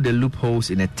seal the loopholes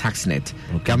in a tax net.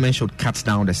 Government should cut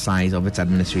down the size of its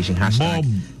administration. Hashtag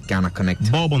Ghana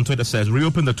Connect. Bob on Twitter says,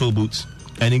 reopen the toll booths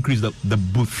and increase the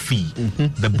booth fee,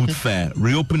 the booth fare.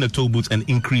 Reopen the toll booths and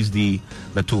increase the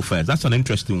toll fares. That's an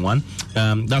interesting one.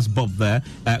 That's Bob there.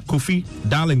 Kofi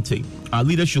Darlington, our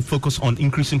leaders should focus on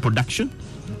increasing production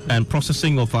and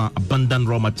processing of abundant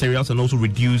raw materials, and also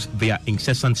reduce their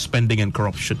incessant spending and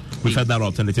corruption. We've had that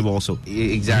alternative also.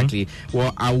 Exactly.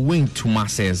 Well, Awing Tuma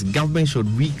says government should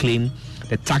reclaim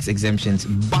the tax exemptions,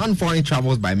 ban foreign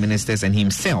travels by ministers and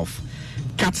himself,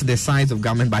 cut the size of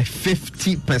government by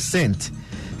 50%,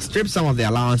 strip some of the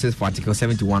allowances for Article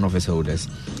 71 office holders,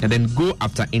 and then go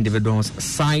after individuals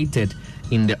cited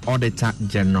in the Auditor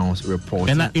General's report.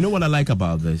 And you know what I like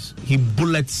about this? He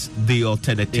bullets the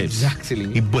alternatives.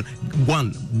 Exactly.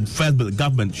 First, the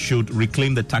government should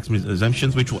reclaim the tax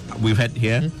exemptions, which we've had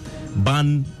here,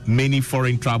 ban many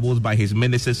foreign travels by his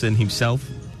ministers and himself.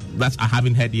 That's I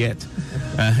haven't heard yet.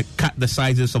 Cut the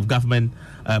sizes of government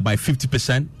by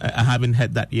 50%. I haven't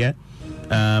heard that yet.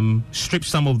 Strip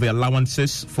some of the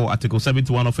allowances for Article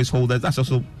 71 office holders. That's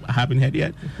also I haven't heard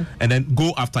yet. And then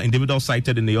go after individuals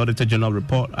cited in the Auditor General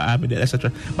report. I haven't heard, etc.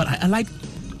 But I like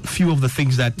a few of the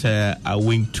things that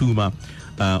Awing Tuma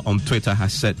on Twitter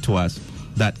has said to us.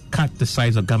 That cut the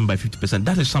size of government by 50%.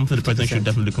 That is something the president should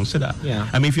definitely consider. Yeah.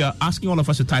 I mean, if you're asking all of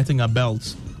us to tighten our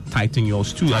belts, tighten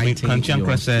yours too. I mean,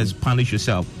 Kanchiankra says, punish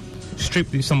yourself.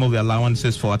 Strip some of the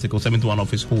allowances for Article 71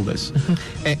 office holders.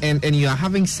 and you are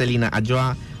having Selina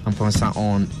Adjoa Amponsa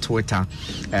on Twitter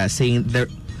saying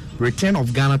the return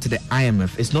of Ghana to the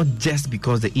IMF is not just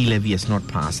because the e-levy is not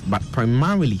passed, but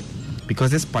primarily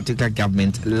because this particular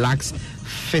government lacks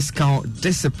fiscal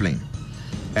discipline.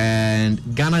 And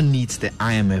Ghana needs the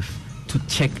IMF to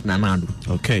check Nanado.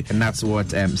 Okay. And that's what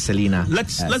Selina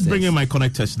Let's bring in my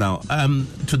connectors now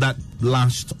to that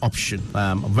last option,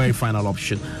 very final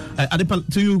option.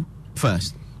 Adepa, to you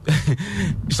first.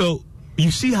 So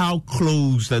you see how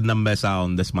close the numbers are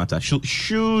on this matter.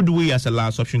 Should we, as a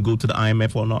last option, go to the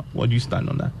IMF or not? What do you stand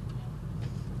on that?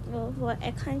 Well, for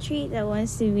a country that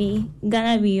wants to be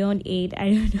Ghana beyond aid,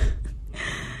 I don't know.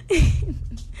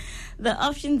 The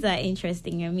options are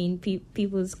interesting. I mean,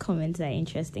 people's comments are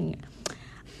interesting.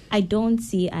 I don't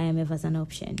see IMF as an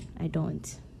option. I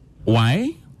don't.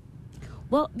 Why?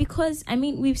 Well, because, I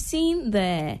mean, we've seen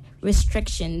the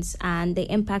restrictions and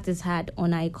the impact it's had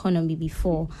on our economy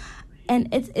before. And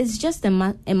it's just a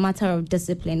matter of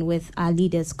discipline with our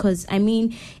leaders. Because, I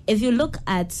mean, if you look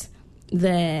at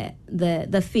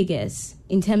the figures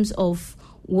in terms of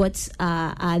what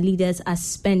our leaders are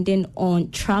spending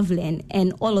on traveling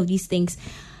and all of these things,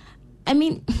 I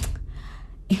mean,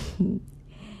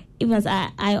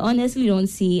 I honestly don't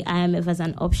see IMF as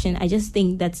an option. I just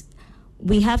think that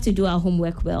we have to do our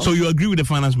homework well. So you agree with the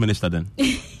finance minister then?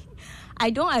 I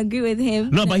don't agree with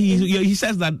him. No, but he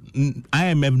says that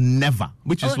IMF never,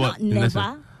 which is what...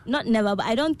 Not never, but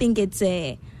I don't think it's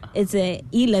a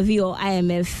e-levy or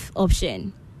IMF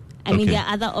option. I mean, there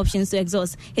are other options to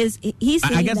exhaust. He's saying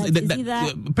I guess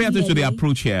that pay attention to the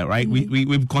approach here, right? Mm-hmm.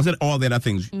 We've considered all the other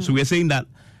things. Mm-hmm. So we're saying that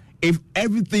if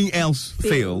everything else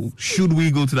fails, should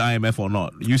we go to the IMF or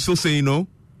not? You still say no?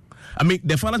 I mean,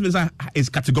 the finance minister is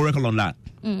categorical on that.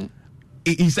 Mm.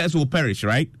 He says we'll perish,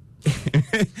 right?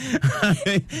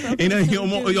 You know,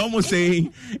 you almost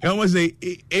say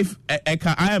if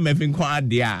IMF inquired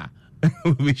there,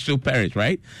 we should perish,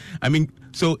 right? I mean,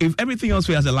 so if everything else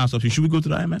fails as a last option, should we go to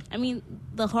the IMF? I mean,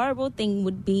 the horrible thing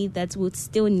would be that we'd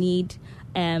still need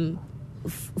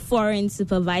foreign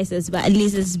supervisors, but at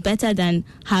least it's better than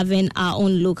having our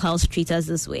own locals treat us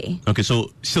this way. Okay, so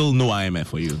still no IMF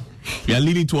for you. You are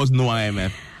leaning towards no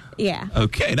IMF. Yeah.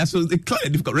 Okay, that's clearly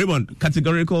difficult. Raymond,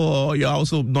 categorical, or you're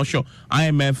also not sure?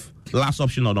 IMF, last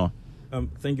option or not?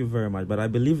 Thank you very much, but I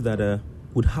believe that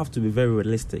would have to be very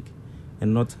realistic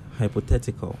and not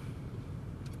hypothetical.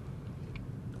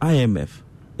 IMF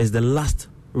is the last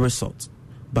resort,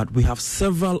 but we have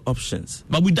several options.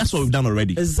 But that's what we've done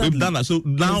already. Exactly. We've done that. So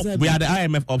now we are the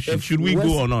IMF option. Should we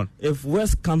go or not? If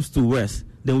worst comes to worst,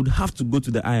 they would have to go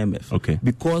to the IMF. Okay.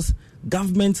 Because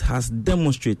government has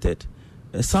demonstrated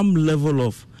some level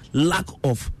of lack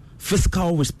of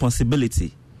fiscal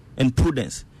responsibility and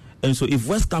prudence. And so if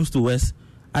worst comes to worst,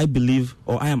 I believe,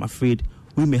 or I am afraid,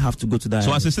 we may have to go to the IMF.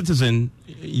 So as a citizen,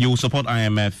 you support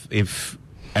IMF if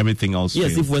everything else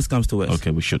yes, fails? If worst comes to worst.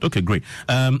 Okay, we should. Okay, great.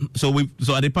 So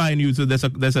Adepa and you, so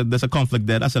there's a conflict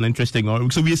there. That's an interesting.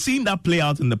 So we're seeing that play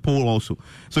out in the poll also.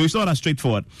 So we saw that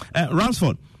straightforward.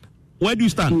 Ransford, where do you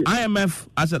stand? IMF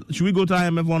should we go to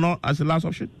IMF or not as the last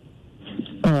option?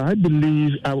 I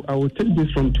believe I will take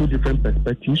this from two different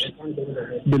perspectives,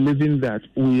 believing that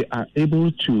we are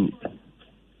able to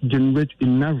generate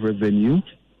enough revenue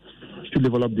to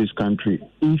develop this country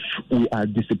if we are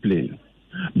disciplined.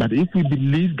 But if we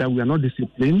believe that we are not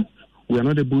disciplined, we are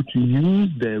not able to use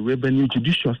the revenue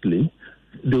judiciously,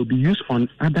 they will be used on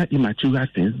other immaterial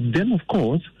things, then of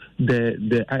course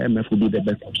the IMF will be the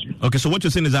best option. Okay, so what you're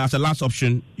saying is that as a last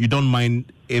option, you don't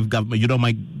mind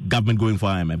government going for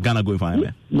IMF, Ghana going for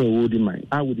IMF? No,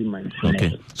 I wouldn't mind.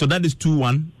 Okay, so that is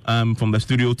 2-1 from the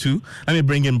studio 2. Let me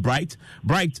bring in Bright.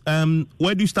 Bright,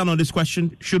 where do you stand on this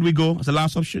question? Should we go as a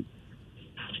last option?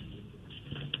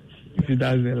 If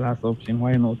that's the last option,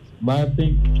 why not? But I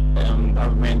think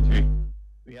government,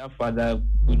 we have further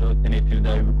good alternatives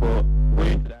that we call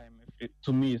going to the IMF.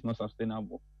 To me, it's not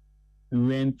sustainable. We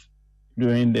went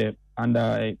during the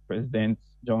under President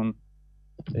John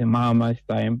Mahama's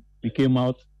time. We came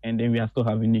out and then we are still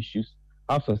having issues.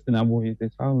 How sustainable is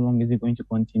this? How long is it going to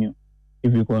continue?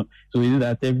 If we go, so is it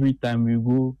that every time we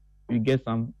go, we get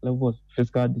some level of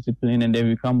fiscal discipline and then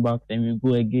we come back, then we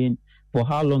go again? For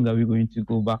how long are we going to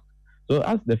go back? So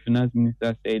as the finance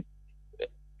minister said,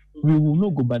 we will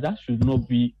not go, but that should not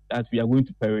be that we are going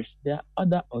to perish. There are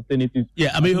other alternatives.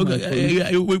 Yeah, I mean,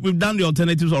 we've done the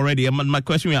alternatives already. My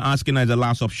question we are asking as a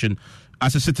last option,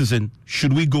 as a citizen,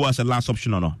 should we go as a last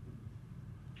option or not?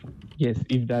 Yes,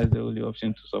 if that's the only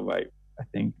option to survive, I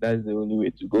think that's the only way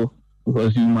to go.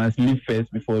 Because you must live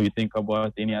first before you think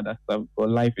about any other stuff,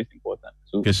 because life is important.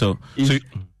 So, okay,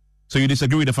 so you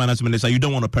disagree with the finance minister? You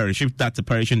don't want to perish. If that's a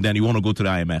perishing, then you want to go to the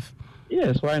IMF?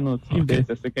 Yes, why not? If there's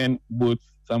a second boat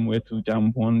somewhere to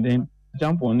jump on, then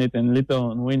jump on it, and later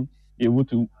on, when you're able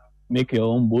to make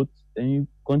your own boat, then you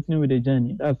continue with the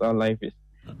journey. That's how life is.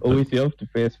 Always you have to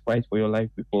first fight for your life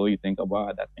before you think about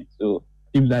other things. So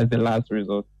if that's the last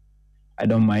resort, I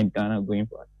don't mind Ghana going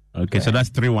for it. Okay, so that's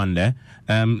 3-1 there.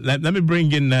 Let me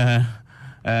bring in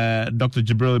Dr.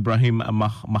 Jibril Ibrahim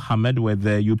Mohammed with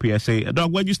the UPSA.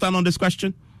 Doc, where do you stand on this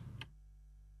question?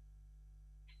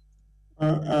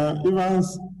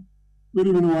 Evans, good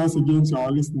evening once again to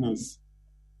our listeners.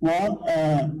 Well,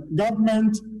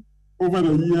 government over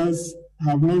the years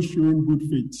have not shown good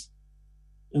faith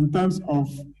in terms of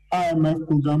IMF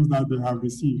programs that they have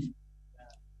received.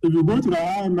 If you go to the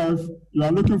IMF, you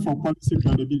are looking for policy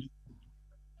credibility.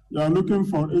 You are looking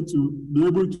for it to be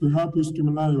able to help you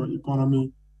streamline your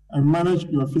economy and manage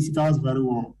your fiscals very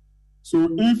well. So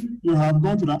if you have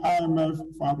gone to the IMF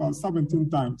for about 17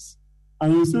 times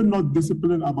and you say not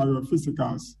disciplined about your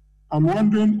fiscals, I'm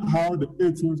wondering how the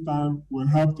 18th time will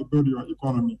help to build your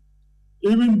economy.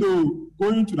 Even though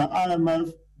going to the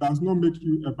IMF does not make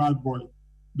you a bad boy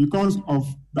because of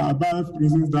the above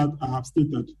reasons that I have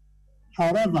stated.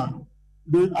 However,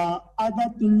 there are other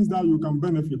things that you can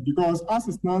benefit because as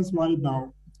it stands right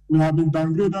now, we have been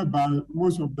downgraded by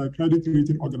most of the credit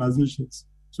rating organizations.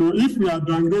 So if we are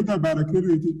downgraded by the credit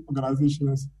rating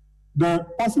organizations, the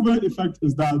possible effect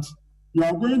is that you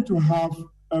are going to have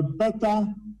a better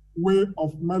way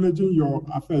of managing your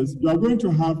affairs. You are going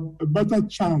to have a better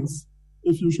chance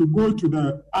if you should go to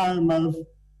the IMF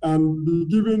and be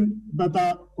given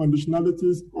better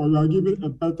conditionalities, or you are given a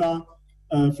better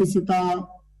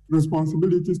fiscal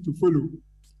responsibilities to follow.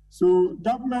 So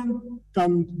government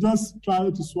can just try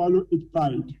to swallow its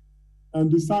pride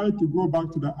and decide to go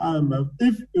back to the IMF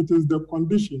if it is the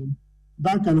condition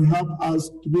that can help us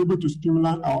to be able to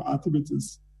streamline our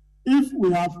activities. If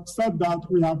we have said that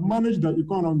we have managed the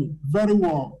economy very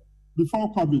well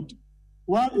before COVID,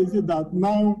 why is it that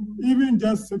now, even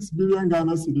just 6 billion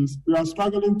Ghana cedis, we are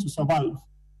struggling to survive?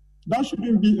 That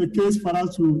shouldn't be a case for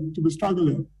us to be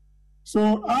struggling.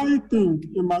 So I think,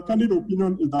 in my candid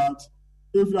opinion, is that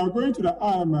if we are going to the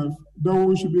IMF, then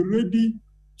we should be ready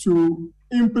to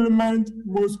implement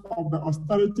most of the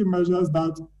austerity measures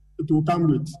that it will come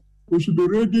with. We should be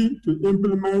ready to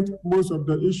implement most of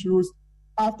the issues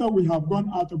after we have gone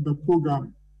out of the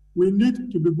program. We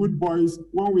need to be good boys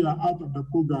when we are out of the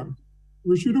program.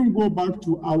 We shouldn't go back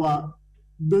to our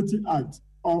dirty act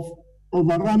of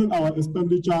overrunning our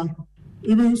expenditure,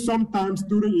 even sometimes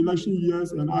during election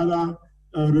years and other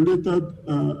related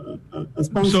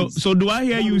expenses. So do I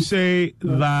hear you say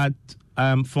that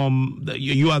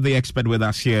you are the expert with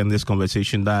us here in this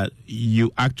conversation, that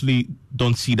you actually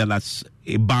don't see that as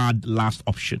a bad last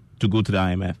option to go to the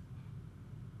IMF?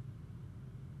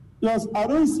 Yes, I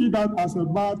don't see that as a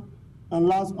bad and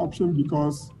last option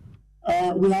because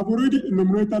we have already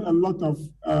enumerated a lot of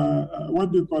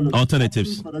what they call it,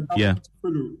 alternatives.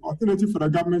 Alternative for the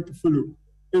government to follow.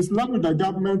 It's left with the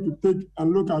government to take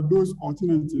and look at those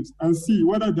alternatives and see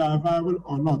whether they are viable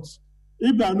or not.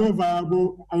 If they are not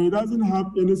viable and he doesn't have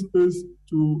any space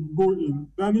to go in,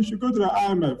 then he should go to the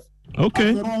IMF.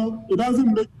 Okay. After all, it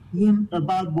doesn't make him a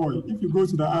bad boy if he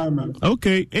goes to the IMF.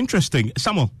 Okay, interesting.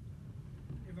 Samuel?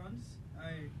 Evans,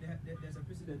 there's a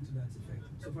precedent to that effect,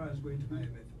 so far as going to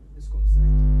IMF is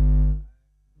concerned.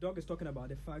 Doug is talking about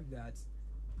the fact that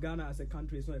Ghana as a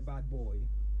country is not a bad boy.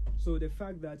 So the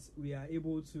fact that we are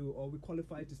able to, or we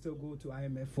qualify to still go to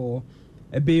IMF for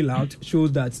a bailout,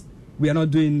 shows that we are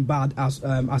not doing bad as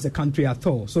a country at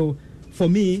all. So for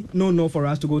me, no for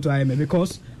us to go to IMF,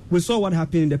 because we saw what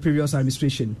happened in the previous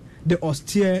administration, the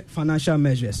austere financial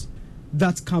measures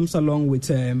that comes along with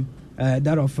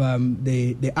that of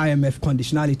the IMF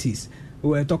conditionalities. We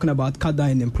were talking about cut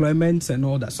down in employment and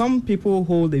all that. Some people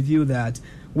hold the view that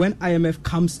when IMF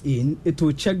comes in, it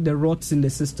will check the rots in the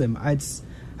system.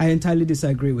 I entirely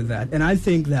disagree with that. And I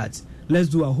think that let's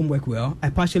do our homework well. I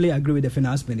partially agree with the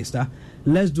finance minister.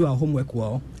 Let's do our homework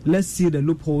well. Let's see the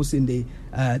loopholes in the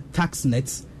tax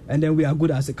nets, and then we are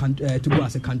good as a country to go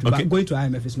as a country. Okay. But going to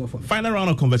IMF is more fun. Final round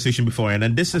of conversation before,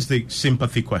 and this is the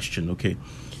sympathy question. Okay,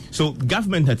 so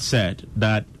government had said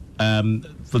that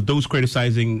for those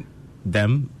criticizing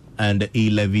them and the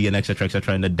e-levy and etc.,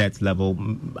 and the debt level,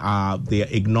 they are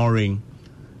ignoring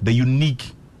the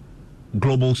unique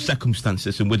global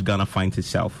circumstances in which Ghana finds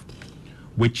itself,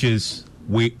 which is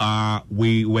we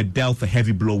were dealt a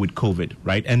heavy blow with COVID,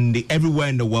 right? And everywhere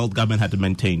in the world, government had to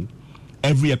maintain.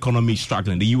 Every economy is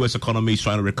struggling. The U.S. economy is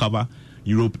trying to recover.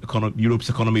 Europe's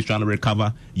economy is trying to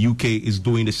recover. UK is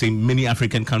doing the same. Many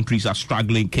African countries are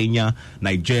struggling. Kenya,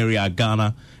 Nigeria,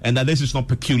 Ghana. And that this is not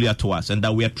peculiar to us, and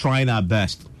that we are trying our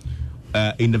best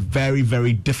in a very,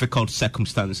 very difficult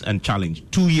circumstance and challenge.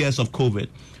 2 years of COVID,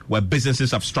 where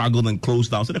businesses have struggled and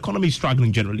closed down. So the economy is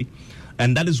struggling generally.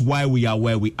 And that is why we are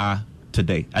where we are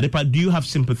today. Adepa, do you have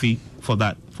sympathy for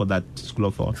that school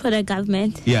of thought? For the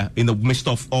government? Yeah, in the midst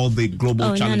of all the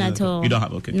global challenges. None at all. You don't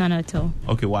have, okay. None at all.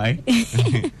 Okay, why?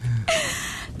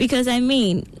 Because, I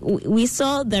mean, we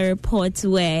saw the reports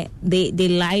where they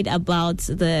lied about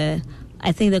the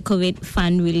COVID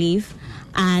fund relief.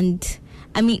 And,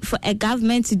 I mean, for a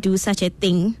government to do such a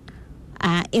thing,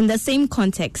 in the same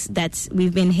context that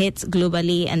we've been hit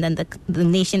globally, and then the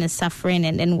nation is suffering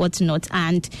and then whatnot,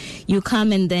 and you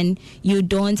come and then you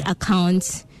don't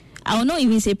account, I will not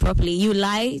even say properly, you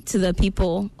lie to the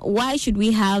people. Why should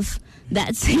we have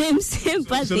that same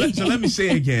sympathy? So let me say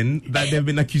again that there have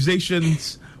been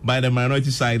accusations by the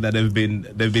minority side that there have been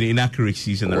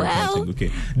inaccuracies in the reporting.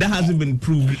 Okay, that hasn't been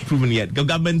proven yet. The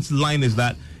government's line is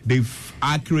that they've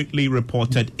accurately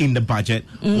reported in the budget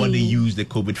what they use the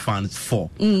COVID funds for.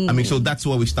 I mean, so that's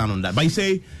where we stand on that. But you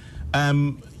say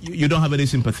you don't have any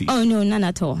sympathy. Oh no, none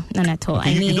at all.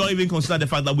 Okay, you don't even consider the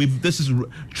fact that this is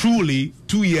truly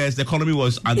 2 years the economy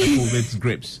was under COVID's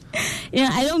grips.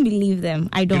 I don't believe them.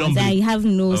 I have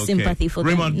no sympathy for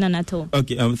Raymond. them. None at all.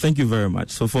 Okay, thank you very much.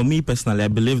 So for me personally, I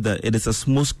believe that it is a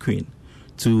small screen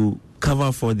to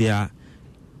cover for their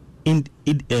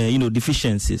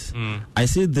deficiencies. I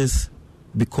say this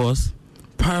because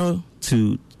prior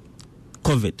to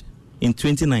COVID in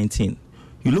 2019,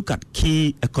 you look at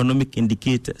key economic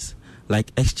indicators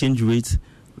like exchange rates,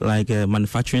 like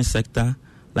manufacturing sector,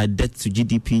 like debt to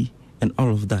GDP, and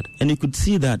all of that, and you could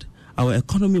see that our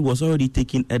economy was already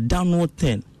taking a downward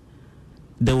turn.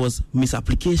 There was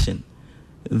misapplication.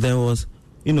 There was,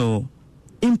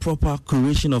 improper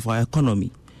creation of our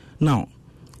economy. Now,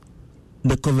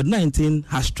 the COVID-19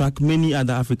 has struck many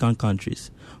other African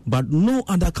countries, but no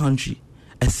other country,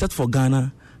 except for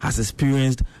Ghana, has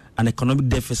experienced an economic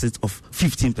deficit of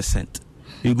 15%.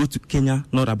 You go to Kenya,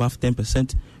 not above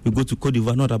 10%. You go to Cote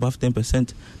d'Ivoire, not above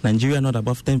 10%. Nigeria, not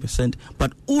above 10%.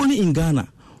 But only in Ghana,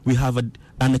 we have an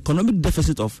economic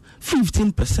deficit of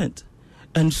 15%.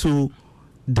 And so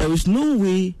there is no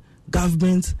way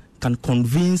government can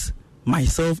convince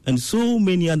myself and so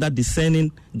many other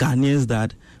discerning Ghanaians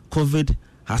that COVID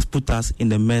has put us in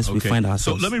the mess we find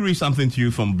ourselves. So let me read something to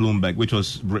you from Bloomberg, which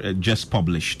was just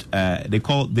published. They're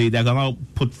going to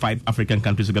put 5 African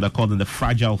countries together, call them the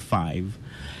Fragile Five,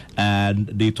 and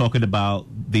they're talking about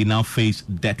they now face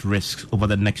debt risks over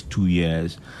the next 2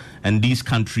 years. And these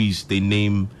countries, they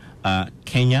name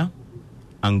Kenya,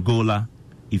 Angola,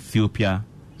 Ethiopia,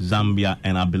 Zambia,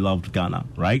 and our beloved Ghana,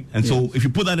 right? And so if you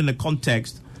put that in the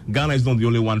context, Ghana is not the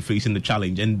only one facing the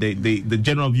challenge. And the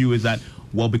general view is that,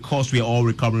 well, because we are all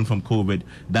recovering from COVID,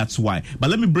 that's why. But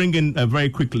let me bring in very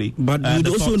quickly. But you'd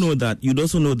also know that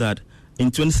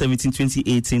in 2017,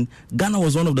 2018, Ghana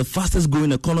was one of the fastest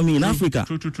growing economy in Africa.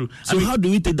 True. So how do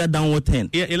we take that downward turn?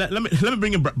 Let me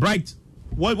bring in Bright.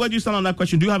 Where do you stand on that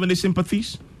question? Do you have any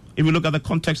sympathies if you look at the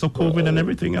context of COVID and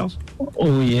everything else?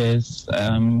 Oh, yes.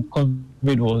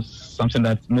 COVID was something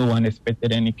that no one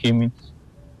expected, and it came in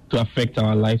to affect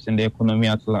our lives and the economy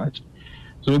at large.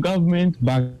 So the government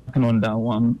backing on that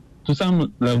one, to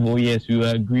some level, yes, we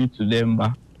will agree to them,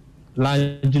 but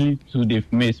largely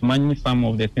they've missed some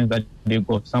of the things that they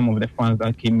got, some of the funds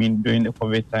that came in during the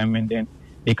COVID time, and then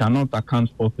they cannot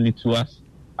account properly to us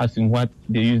as in what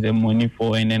they use the money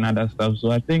for and then other stuff. So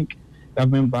I think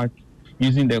government back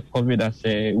using the COVID as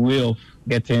a way of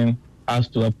getting us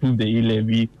to approve the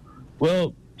e-levy,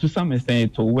 well, to some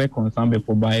extent, it will work on some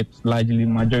people, but largely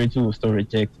majority will still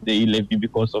reject the e-levy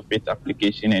because of its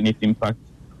application and its impact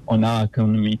on our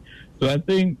economy. So I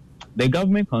think the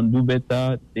government can do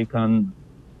better. They can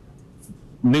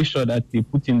make sure that they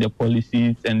put in the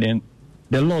policies, and then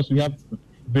the laws, we have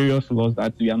various laws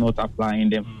that we are not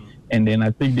applying them. And then I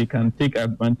think they can take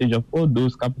advantage of all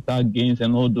those capital gains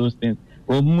and all those things.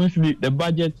 Well, mostly the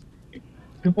budget,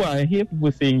 people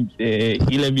saying the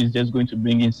e-levy is just going to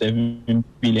bring in 7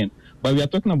 billion. But we are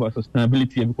talking about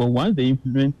sustainability here, because once they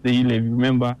implement the e-levy,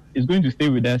 remember, it's going to stay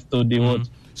with us till they want.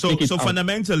 So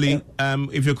fundamentally,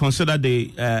 if you consider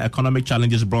the economic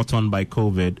challenges brought on by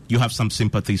COVID, you have some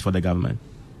sympathies for the government.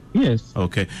 Yes.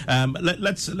 Okay.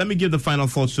 Let me give the final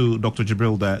thoughts to Dr.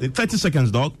 Jibril there. In 30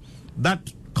 seconds, Doc.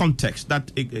 That context,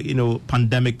 that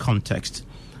pandemic context.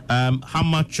 How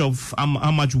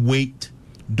much weight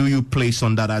do you place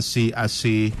on that as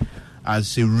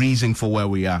a reason for where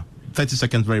we are? 30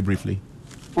 seconds, very briefly.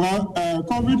 Well,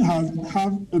 COVID has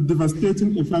had a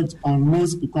devastating effect on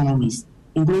most economies,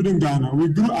 including Ghana. We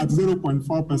grew at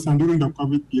 0.4% during the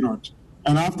COVID period,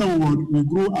 and afterward we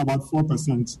grew about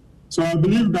 4%. So I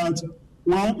believe that,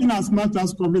 well, in as much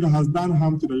as COVID has done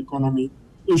harm to the economy,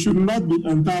 it should not be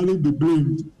entirely be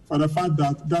blamed for the fact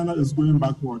that Ghana is going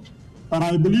backward. But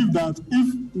I believe that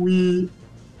if we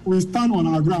stand on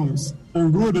our grounds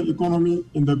and grow the economy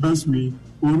in the best way,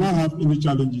 we will not have any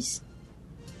challenges.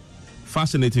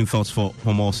 Fascinating thoughts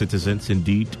from all citizens,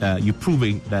 indeed. You're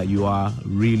proving that you are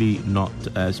really not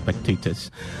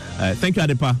spectators. Thank you,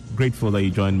 Adepa. Grateful that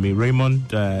you joined me. Raymond,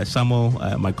 Samuel,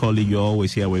 my colleague, you're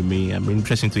always here with me. I'm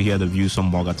interested to hear the views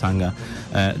from Bolgatanga.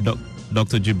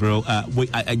 Dr. Jibril.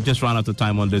 I just ran out of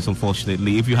time on this,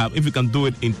 unfortunately. If you can do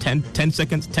it in 10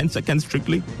 seconds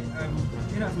strictly.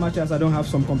 In as much as I don't have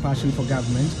some compassion for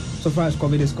government, so far as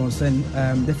COVID is concerned,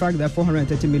 the fact that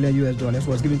 $430 million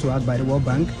was given to us by the World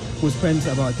Bank, who spent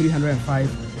about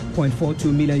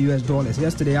 $305.42 million.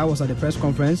 Yesterday, I was at the press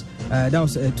conference. That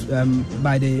was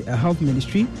by the Health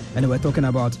Ministry, and they were talking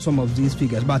about some of these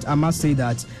figures. But I must say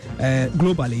that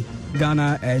globally,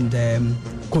 Ghana and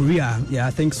Korea,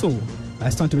 I think so, I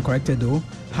stand to be corrected though,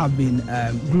 have been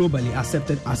globally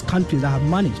accepted as countries that have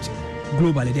managed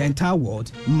globally, the entire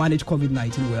world, manage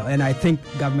COVID-19 well. And I think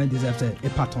government deserves a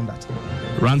pat on that.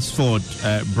 Ransford,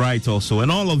 Bright also,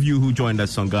 and all of you who joined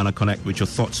us on Ghana Connect with your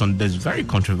thoughts on this very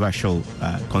controversial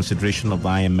consideration of the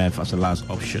IMF as a last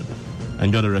option.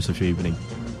 Enjoy the rest of your evening.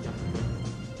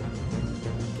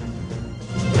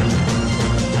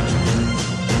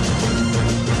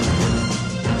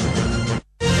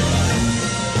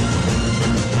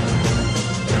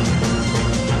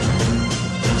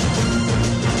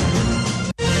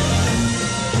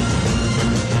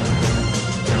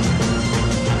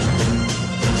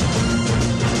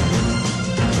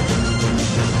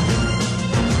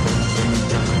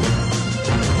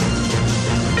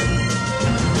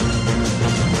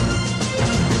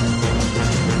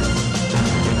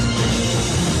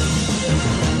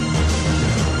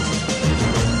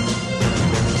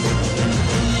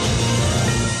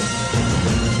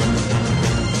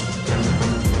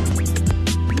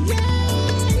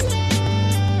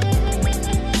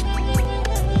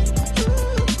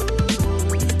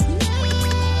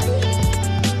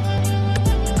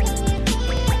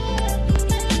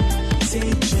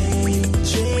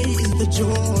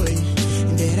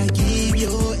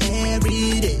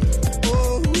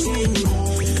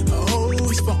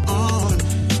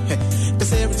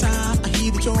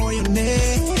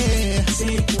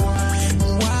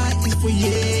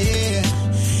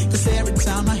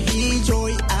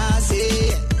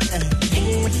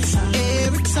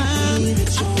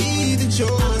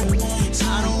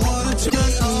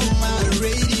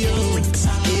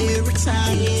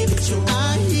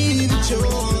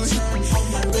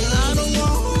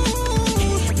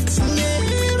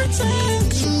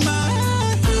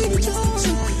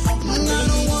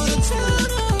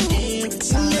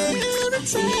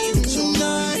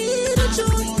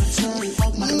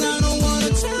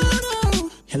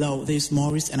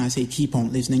 Morris, and I say keep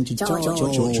on listening to George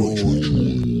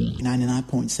 99.7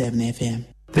 FM.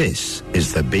 This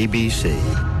is the BBC.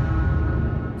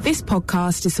 This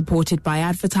podcast is supported by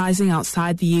advertising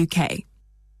outside the UK.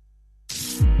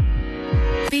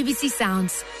 BBC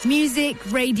Sounds. Music,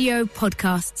 radio,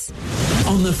 podcasts.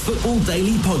 On the Football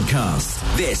Daily Podcast,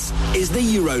 this is the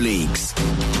Euroleagues.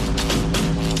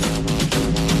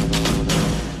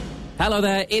 Hello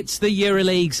there, it's the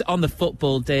Euroleagues on the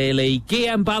Football Daily.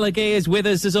 Guillaume Balaguer is with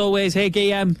us as always. Hey,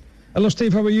 Guillaume. Hello,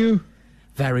 Steve. How are you?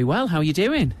 Very well. How are you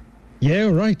doing? Yeah,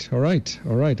 all right.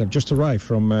 I've just arrived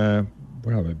from,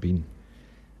 where have I been?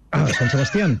 San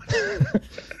Sebastian.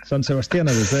 San Sebastian,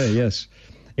 I was there, yes.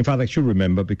 In fact, I should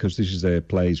remember because this is a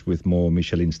place with more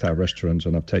Michelin star restaurants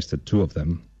and I've tasted 2 of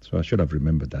them. So I should have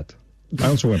remembered that. I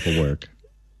also went for work.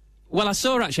 Well, I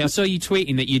saw you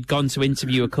tweeting that you'd gone to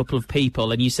interview a couple of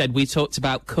people and you said we talked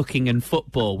about cooking and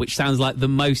football, which sounds like the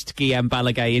most Guillaume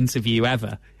Balaguer interview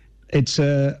ever. It's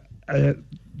 2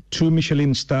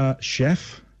 Michelin star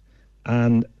chef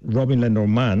and Robin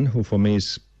Lenormand, who for me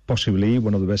is possibly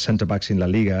one of the best centre-backs in La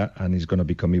Liga and is going to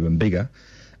become even bigger.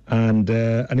 And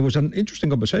it was an interesting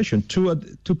conversation. 2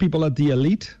 people at the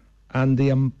elite and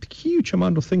the huge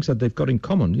amount of things that they've got in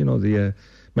common. You know, the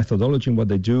methodology in what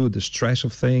they do, the stress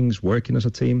of things, working as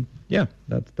a team. Yeah,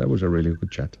 that was a really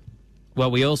good chat. Well,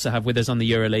 we also have with us on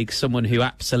the Euroleague someone who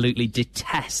absolutely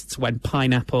detests when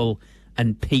pineapple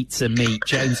and pizza meet.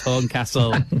 James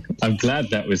Horncastle. I'm glad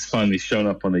that was finally shown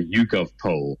up on a YouGov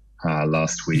poll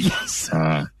last week. Yes.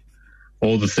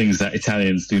 All the things that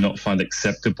Italians do not find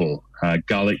acceptable.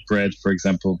 Garlic bread, for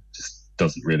example, just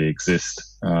doesn't really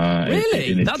exist.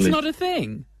 Really? In That's Italy. not a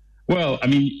thing? Well, I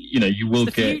mean, you will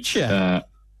get... future.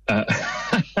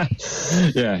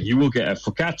 Yeah, you will get a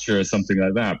focaccia or something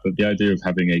like that, but the idea of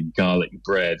having a garlic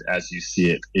bread as you see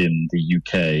it in the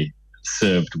UK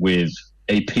served with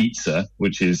a pizza,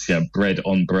 which is bread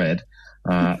on bread,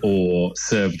 or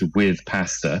served with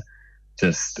pasta,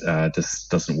 just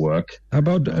doesn't work. How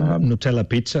about Nutella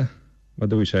pizza? What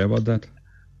do we say about that?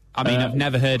 I mean, I've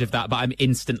never heard of that, but I'm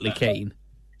instantly keen.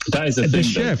 That is a thing. The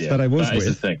chef that I was with, is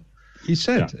a thing. He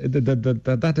said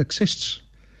that exists.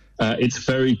 It's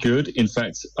very good. In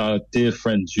fact, our dear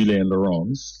friend Julien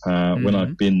Laurence, when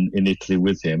I've been in Italy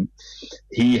with him,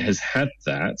 he has had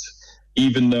that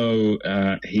even though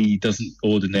he doesn't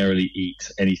ordinarily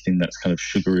eat anything that's kind of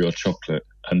sugary or chocolate,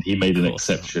 and he made an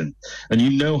exception. And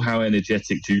you know how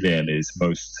energetic Julian is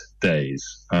most days.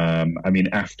 I mean,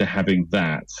 after having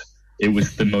that, it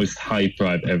was the most hyper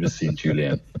I've ever seen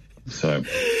Julian. So,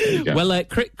 there you go. Well,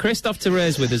 Christophe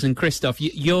Therese with us, and Christophe,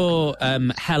 your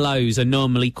hellos are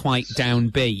normally quite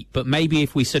downbeat, but maybe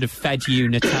if we sort of fed you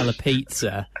Nutella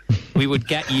pizza, we would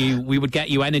get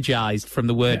you energised from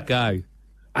the word go.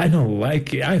 I don't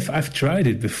like it. I've tried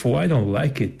it before. I don't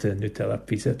like it, Nutella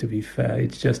pizza. To be fair,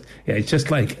 it's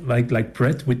just like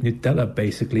bread with Nutella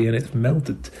basically, and it's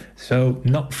melted. So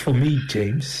not for me,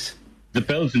 James. The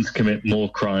Belgians commit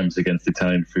more crimes against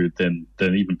Italian food than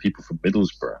even people from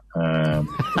Middlesbrough.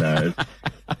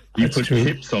 You put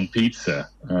chips on pizza.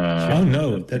 Oh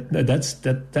no, that's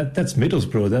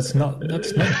Middlesbrough. That's not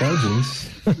Belgians.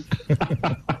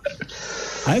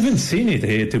 I haven't seen it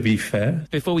here, to be fair.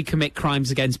 Before we commit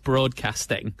crimes against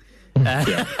broadcasting,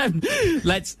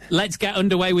 let's get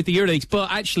underway with the EuroLeagues.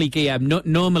 But actually, Guillaume,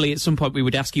 normally at some point we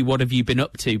would ask you what have you been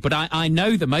up to. But I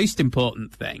know the most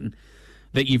important thing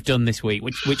that you've done this week,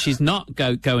 which is not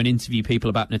go and interview people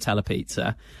about Nutella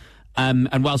pizza.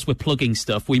 And whilst we're plugging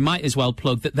stuff, we might as well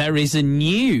plug that there is a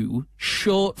new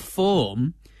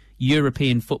short-form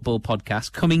European football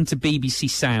podcast coming to BBC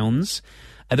Sounds.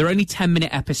 They're only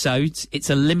 10-minute episodes. It's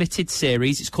a limited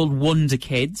series. It's called Wonder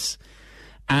Kids.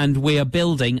 And we are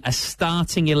building a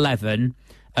starting 11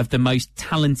 of the most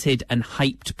talented and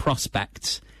hyped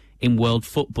prospects in world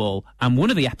football. And one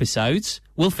of the episodes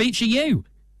will feature you.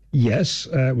 Yes,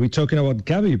 we're talking about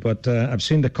Gavi, but I've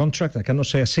seen the contract. I cannot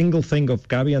say a single thing of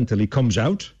Gavi until he comes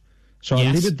out. So I'll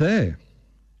leave it there.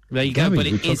 There you Gavi, go. But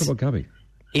we talk about Gavi.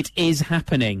 It is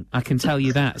happening, I can tell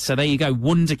you that. So there you go.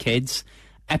 Wonder Kids,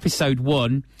 episode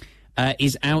 1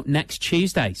 is out next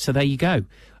Tuesday. So there you go.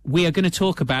 We are going to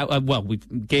talk about,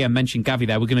 Guillaume mentioned Gavi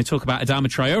there. We're going to talk about Adama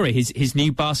Traore, his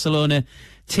new Barcelona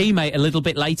teammate a little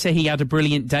bit later. He had a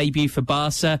brilliant debut for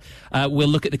Barca. We'll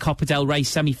look at the Copa del Rey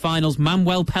semi-finals.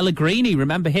 Manuel Pellegrini,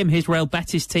 remember him? His Real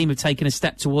Betis team have taken a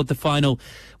step toward the final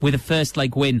with a first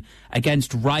leg win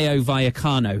against Rayo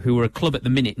Vallecano, who are a club at the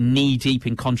minute knee-deep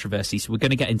in controversy. So we're going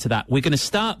to get into that. We're going to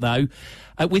start, though,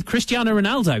 with Cristiano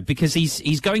Ronaldo, because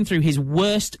he's going through his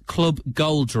worst club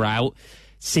goal drought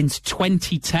since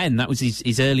 2010. That was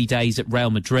his early days at Real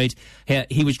Madrid.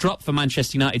 He was dropped for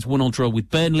Manchester United's 1-1 draw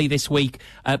with Burnley this week,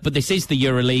 but this is the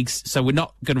EuroLeagues, so we're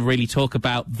not going to really talk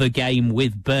about the game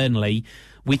with Burnley.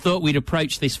 We thought we'd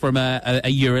approach this from a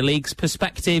EuroLeagues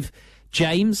perspective,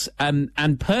 James,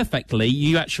 and perfectly,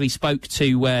 you actually spoke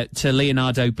to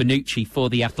Leonardo Bonucci for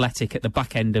The Athletic at the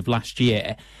back end of last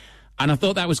year, and I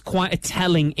thought that was quite a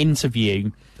telling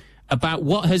interview about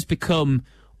what has become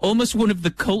almost one of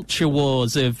the culture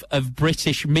wars of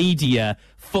British media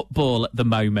football at the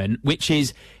moment, which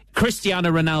is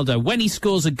Cristiano Ronaldo. When he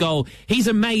scores a goal, he's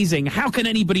amazing. How can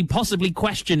anybody possibly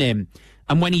question him?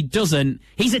 And when he doesn't,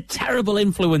 he's a terrible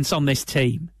influence on this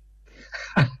team.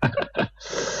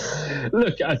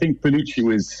 Look, I think Bonucci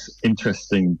was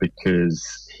interesting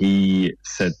because he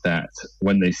said that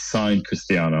when they signed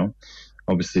Cristiano,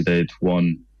 obviously they'd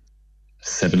won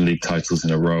 7 league titles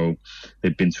in a row.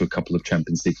 They'd been to a couple of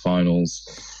Champions League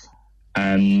finals.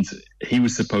 And he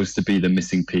was supposed to be the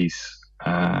missing piece.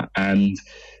 And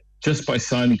just by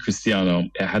signing Cristiano,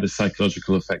 it had a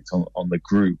psychological effect on the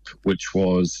group, which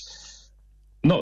was